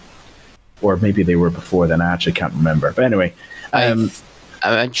 Or maybe they were before then. I actually can't remember. But anyway, I'm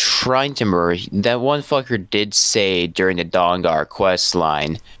trying to remember. That one fucker did say during the Dawngar quest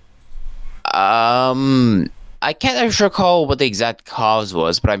line. I can't actually recall what the exact cause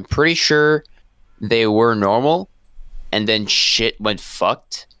was, but I'm pretty sure they were normal, and then shit went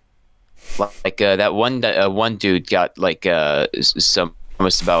fucked. Like that one dude got like some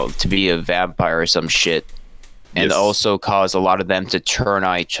almost about to be a vampire or some shit, and Yes. also caused a lot of them to turn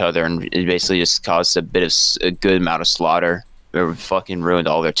on each other, and it basically just caused a good amount of slaughter. They fucking ruined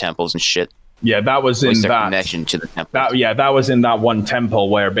all their temples and shit. yeah, that was in Their that connection to the temple. that was in that one temple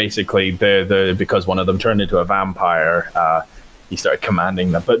where basically because one of them turned into a vampire, he started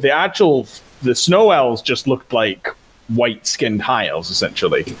commanding them. But the snow elves just looked like white-skinned high elves,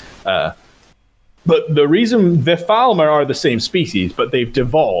 essentially. But the reason the Falmer are the same species, but they've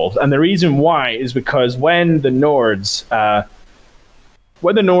devolved, and the reason why is because when the Nords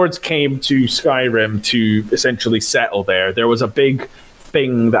came to Skyrim to essentially settle there was a big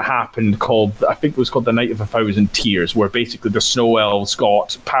thing that happened called, I think it was called the Night of a Thousand Tears, where basically the snow elves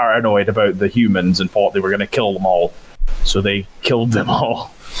got paranoid about the humans and thought they were going to kill them all, so they killed them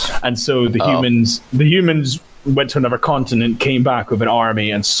all. And so the humans went to another continent, came back with an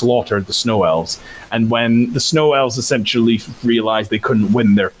army and slaughtered the snow elves. And when the snow elves essentially realized they couldn't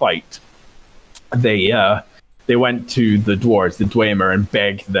win their fight, they went to the dwarves, the Dwemer, and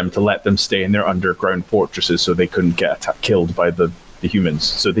begged them to let them stay in their underground fortresses so they couldn't get killed by the humans.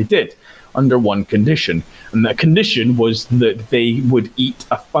 So they did. under one condition. And that condition was that they would eat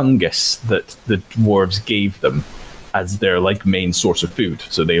a fungus that the dwarves gave them as their like main source of food.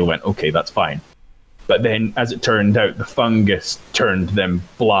 So they went, okay, that's fine. But then, as it turned out, the fungus turned them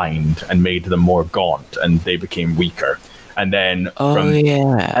blind and made them more gaunt, and they became weaker. And then,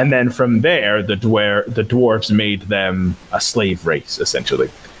 from there, the dwarves made them a slave race, essentially.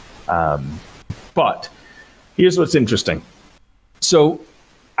 But here's what's interesting. So,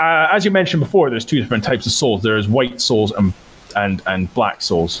 as you mentioned before, there's two different types of souls. There's white souls and black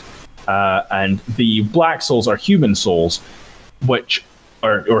souls. And the black souls are human souls, which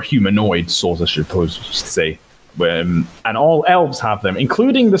or humanoid souls, I suppose you should say. And all elves have them,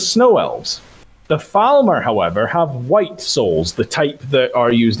 including the snow elves. The Falmer, however, have white souls, the type that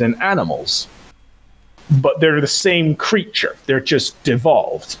are used in animals. But they're the same creature. They're just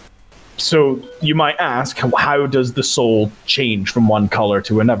devolved. So you might ask, how does the soul change from one color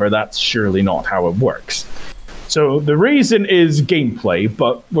to another? That's surely not how it works. So the reason is gameplay,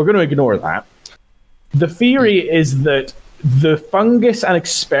 but we're going to ignore that. The theory is that the fungus and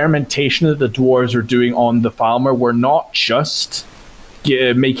experimentation that the dwarves are doing on the Falmer were not just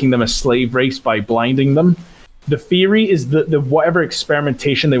making them a slave race by blinding them. The theory is that whatever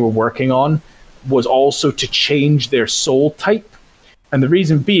experimentation they were working on was also to change their soul type. And the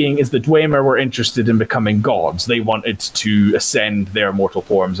reason being is the Dwemer were interested in becoming gods. They wanted to ascend their mortal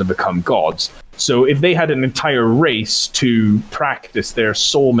forms and become gods. So if they had an entire race to practice their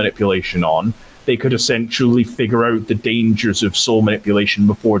soul manipulation on, they could essentially figure out the dangers of soul manipulation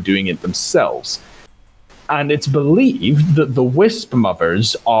before doing it themselves. And it's believed that the Wisp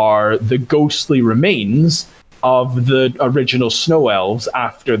Mothers are the ghostly remains of the original Snow Elves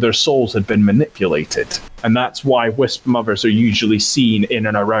after their souls had been manipulated. And that's why Wisp Mothers are usually seen in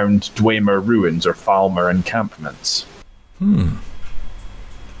and around Dwemer ruins or Falmer encampments.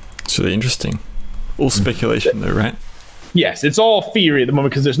 It's really interesting. All speculation though, right? Yes, it's all theory at the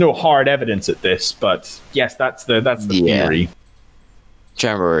moment because there's no hard evidence at this, but yes, that's the theory.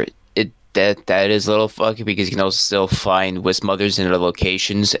 Remember, that is a little fucky because you can also still find Wisp Mothers in other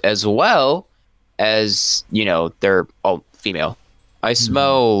locations as well as, you know, they're all female. I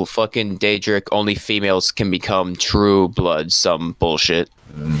smell fucking Daedric, only females can become true blood, some bullshit.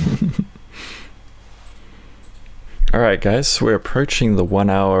 Alright guys, we're approaching the 1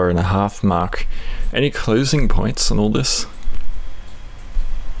 hour and a half mark. Any closing points on all this?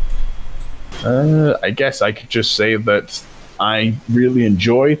 I guess I could just say that I really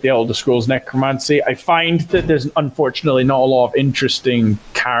enjoy the Elderscrolls Necromancy. I find that there's unfortunately not a lot of interesting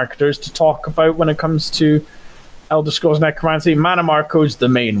characters to talk about when it comes to Elderscrolls Necromancy. Mannimarco's the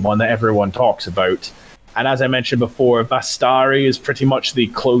main one that everyone talks about. And as I mentioned before, Vastari is pretty much the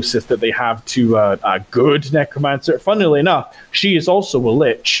closest that they have to a good necromancer. Funnily enough, she is also a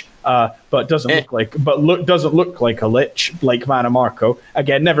lich, but doesn't look like a lich, like Mannimarco.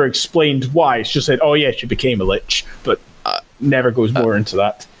 Again, never explained why. It's just said, oh yeah, she became a lich, but never goes more into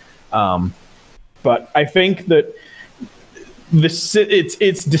that. But I think that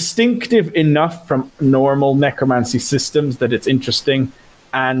it's distinctive enough from normal necromancy systems that it's interesting.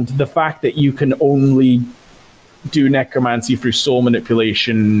 And the fact that you can only do necromancy through soul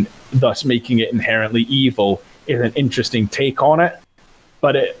manipulation, thus making it inherently evil, is an interesting take on it.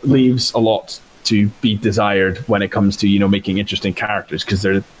 But it leaves a lot to be desired when it comes to, you know, making interesting characters, because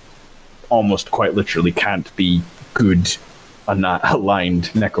there almost quite literally can't be good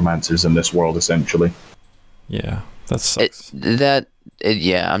aligned necromancers in this world, essentially. Yeah, that sucks.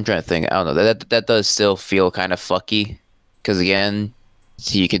 Yeah, I'm trying to think. I don't know. That does still feel kind of fucky, because again,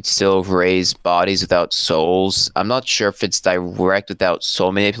 you could still raise bodies without souls. I'm not sure if it's direct without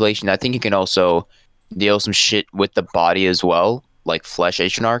soul manipulation. I think you can also deal some shit with the body as well, like flesh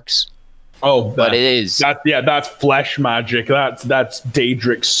Atronarchs. Oh, but it is that's flesh magic. That's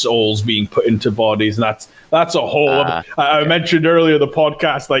Daedric's souls being put into bodies, and that's a whole. I mentioned earlier the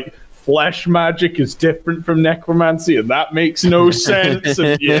podcast, like flesh magic is different from necromancy, and that makes no sense.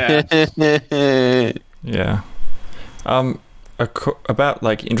 And yeah. About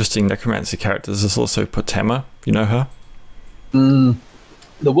like interesting necromancy characters, there's also Potema. You know her?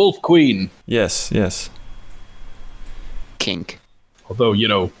 The Wolf Queen. Yes. Kink. Although, you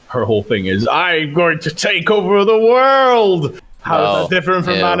know, her whole thing is, I'm going to take over the world. How is that different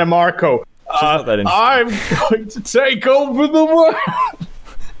from Mannimarco? I'm going to take over the world.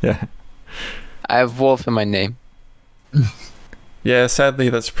 Yeah. I have wolf in my name. Yeah, sadly,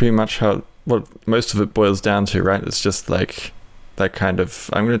 that's pretty much what most of it boils down to, right? It's just like that kind of,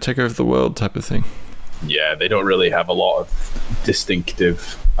 I'm going to take over the world type of thing. Yeah, they don't really have a lot of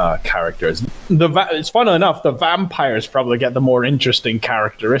distinctive characters. it's funny enough, the vampires probably get the more interesting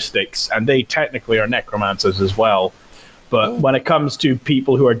characteristics, and they technically are necromancers as well. But when it comes to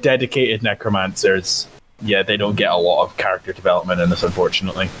people who are dedicated necromancers, yeah, they don't get a lot of character development in this,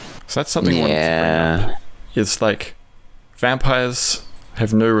 unfortunately. So that's something I wanted to bring up. It's like vampires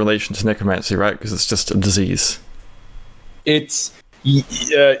have no relation to necromancy, right? Because it's just a disease. It's kind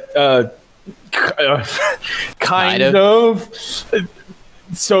of.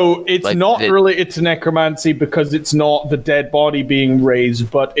 So it's like not related to necromancy because it's not the dead body being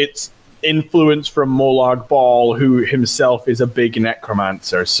raised, but it's influence from Molag Bal, who himself is a big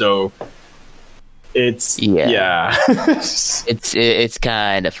necromancer. So it's it's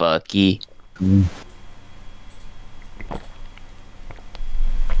kind of fucky.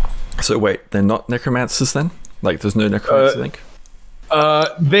 So wait, they're not necromancers then? Like, there's no necromancy link?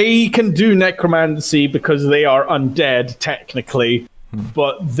 They can do necromancy because they are undead, technically,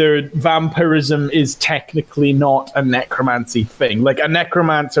 but their vampirism is technically not a necromancy thing. Like, a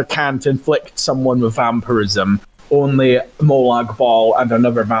necromancer can't inflict someone with vampirism. Only Molag Bal and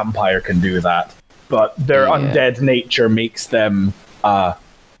another vampire can do that. But their undead nature makes them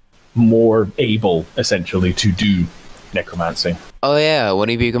more able, essentially, to do necromancy. Oh yeah, when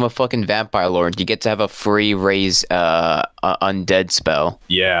you become a fucking vampire lord, you get to have a free raise undead spell.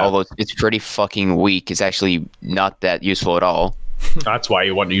 Yeah. Although it's pretty fucking weak. It's actually not that useful at all. That's why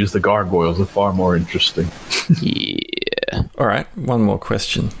you want to use the gargoyles. They're far more interesting. Yeah. Alright, one more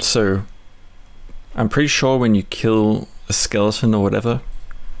question. So, I'm pretty sure when you kill a skeleton or whatever,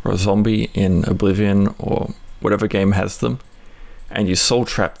 or a zombie in Oblivion or whatever game has them, and you soul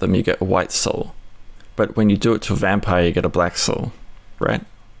trap them, you get a white soul. But when you do it to a vampire, you get a black soul, right?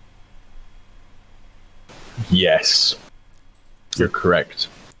 Yes. You're correct.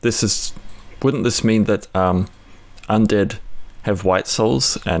 Wouldn't this mean that undead have white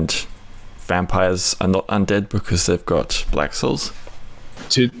souls and vampires are not undead because they've got black souls?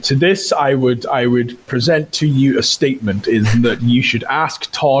 To this, I would present to you a statement is that you should ask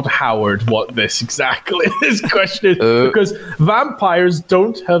Todd Howard what this question is, because vampires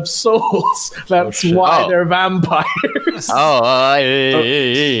don't have souls. That's why they're vampires.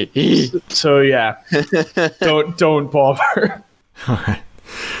 So yeah, don't bother. All right.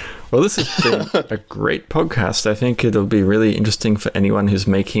 Well, this has been a great podcast. I think it'll be really interesting for anyone who's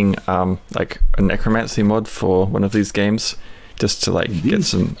making like a necromancy mod for one of these games, just to like get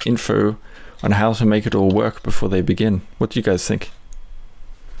some info on how to make it all work before they begin. What do you guys think?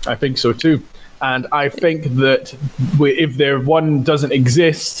 I think so too. And I think that if their one doesn't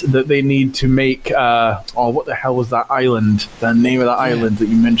exist, that they need to make what the hell was that island? The name of that island that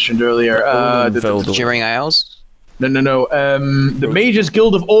you mentioned earlier? The Shimmering Isles? No. The Mages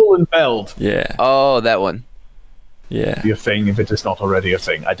Guild of Olenveld. Yeah. Oh, that one. Yeah. Be a thing if it is not already a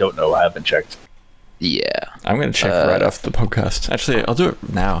thing. I don't know. I haven't checked. Yeah. I'm going to check right after the podcast. Actually, I'll do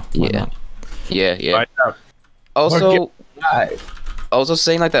it now. Why not? Yeah. Right now. Also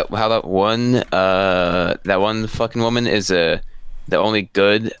saying like that, how that one fucking woman is the only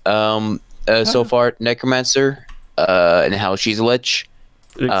good so far necromancer, and how she's a lich,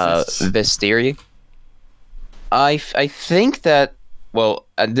 Vesteria. I think that, well,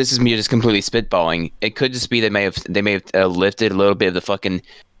 this is me just completely spitballing. It could just be they may have lifted a little bit of the fucking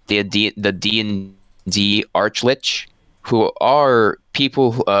the D&D Archlich, who are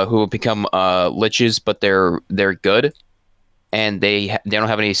people who become liches, but they're good, and they don't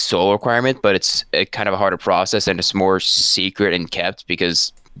have any soul requirement, but it's kind of a harder process, and it's more secret and kept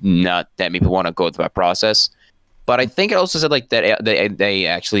because not that many people want to go through that process. But I think it also said like that they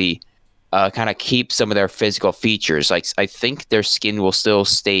actually kind of keep some of their physical features. Like, I think their skin will still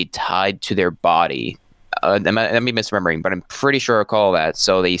stay tied to their body. I might be misremembering, but I'm pretty sure I recall that.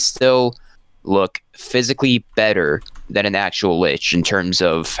 So they still look physically better than an actual lich in terms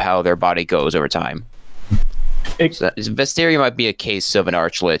of how their body goes over time. Vesteria might be a case of an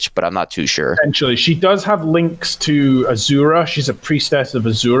archlich, but I'm not too sure. Essentially, she does have links to Azura. She's a priestess of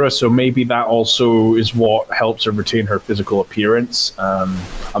Azura, so maybe that also is what helps her retain her physical appearance.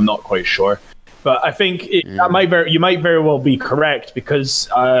 I'm not quite sure. But I think you might very well be correct, because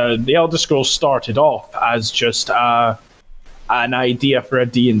the Elderscrolls started off as just an idea for a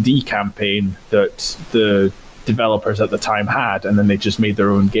D&D campaign that the developers at the time had, and then they just made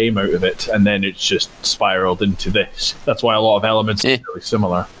their own game out of it, and then it's just spiraled into this. That's why a lot of elements are really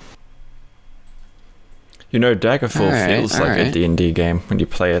similar. You know, Daggerfall feels like a D&D game when you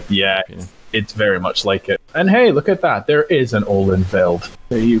play it. Yeah, it's very much like it. And hey, look at that. There is an Olenveld.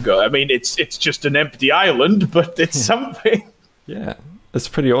 There you go. I mean, it's just an empty island, but it's something. Yeah, it's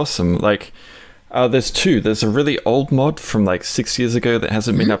pretty awesome. Like, There's two. There's a really old mod from like 6 years ago that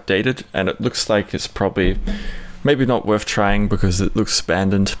hasn't been updated, and it looks like it's probably maybe not worth trying because it looks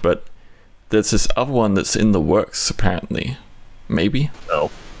abandoned, but there's this other one that's in the works, apparently. Maybe?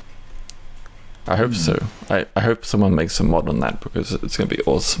 No. I hope so. I hope someone makes a mod on that because it's going to be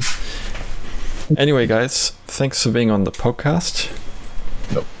awesome. Anyway, guys, thanks for being on the podcast.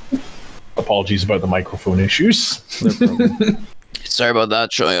 No. Apologies about the microphone issues. No problem. Sorry about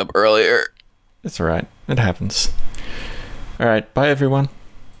that showing up earlier. It's alright. It happens. Alright, bye everyone.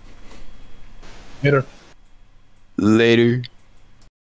 Later. Later.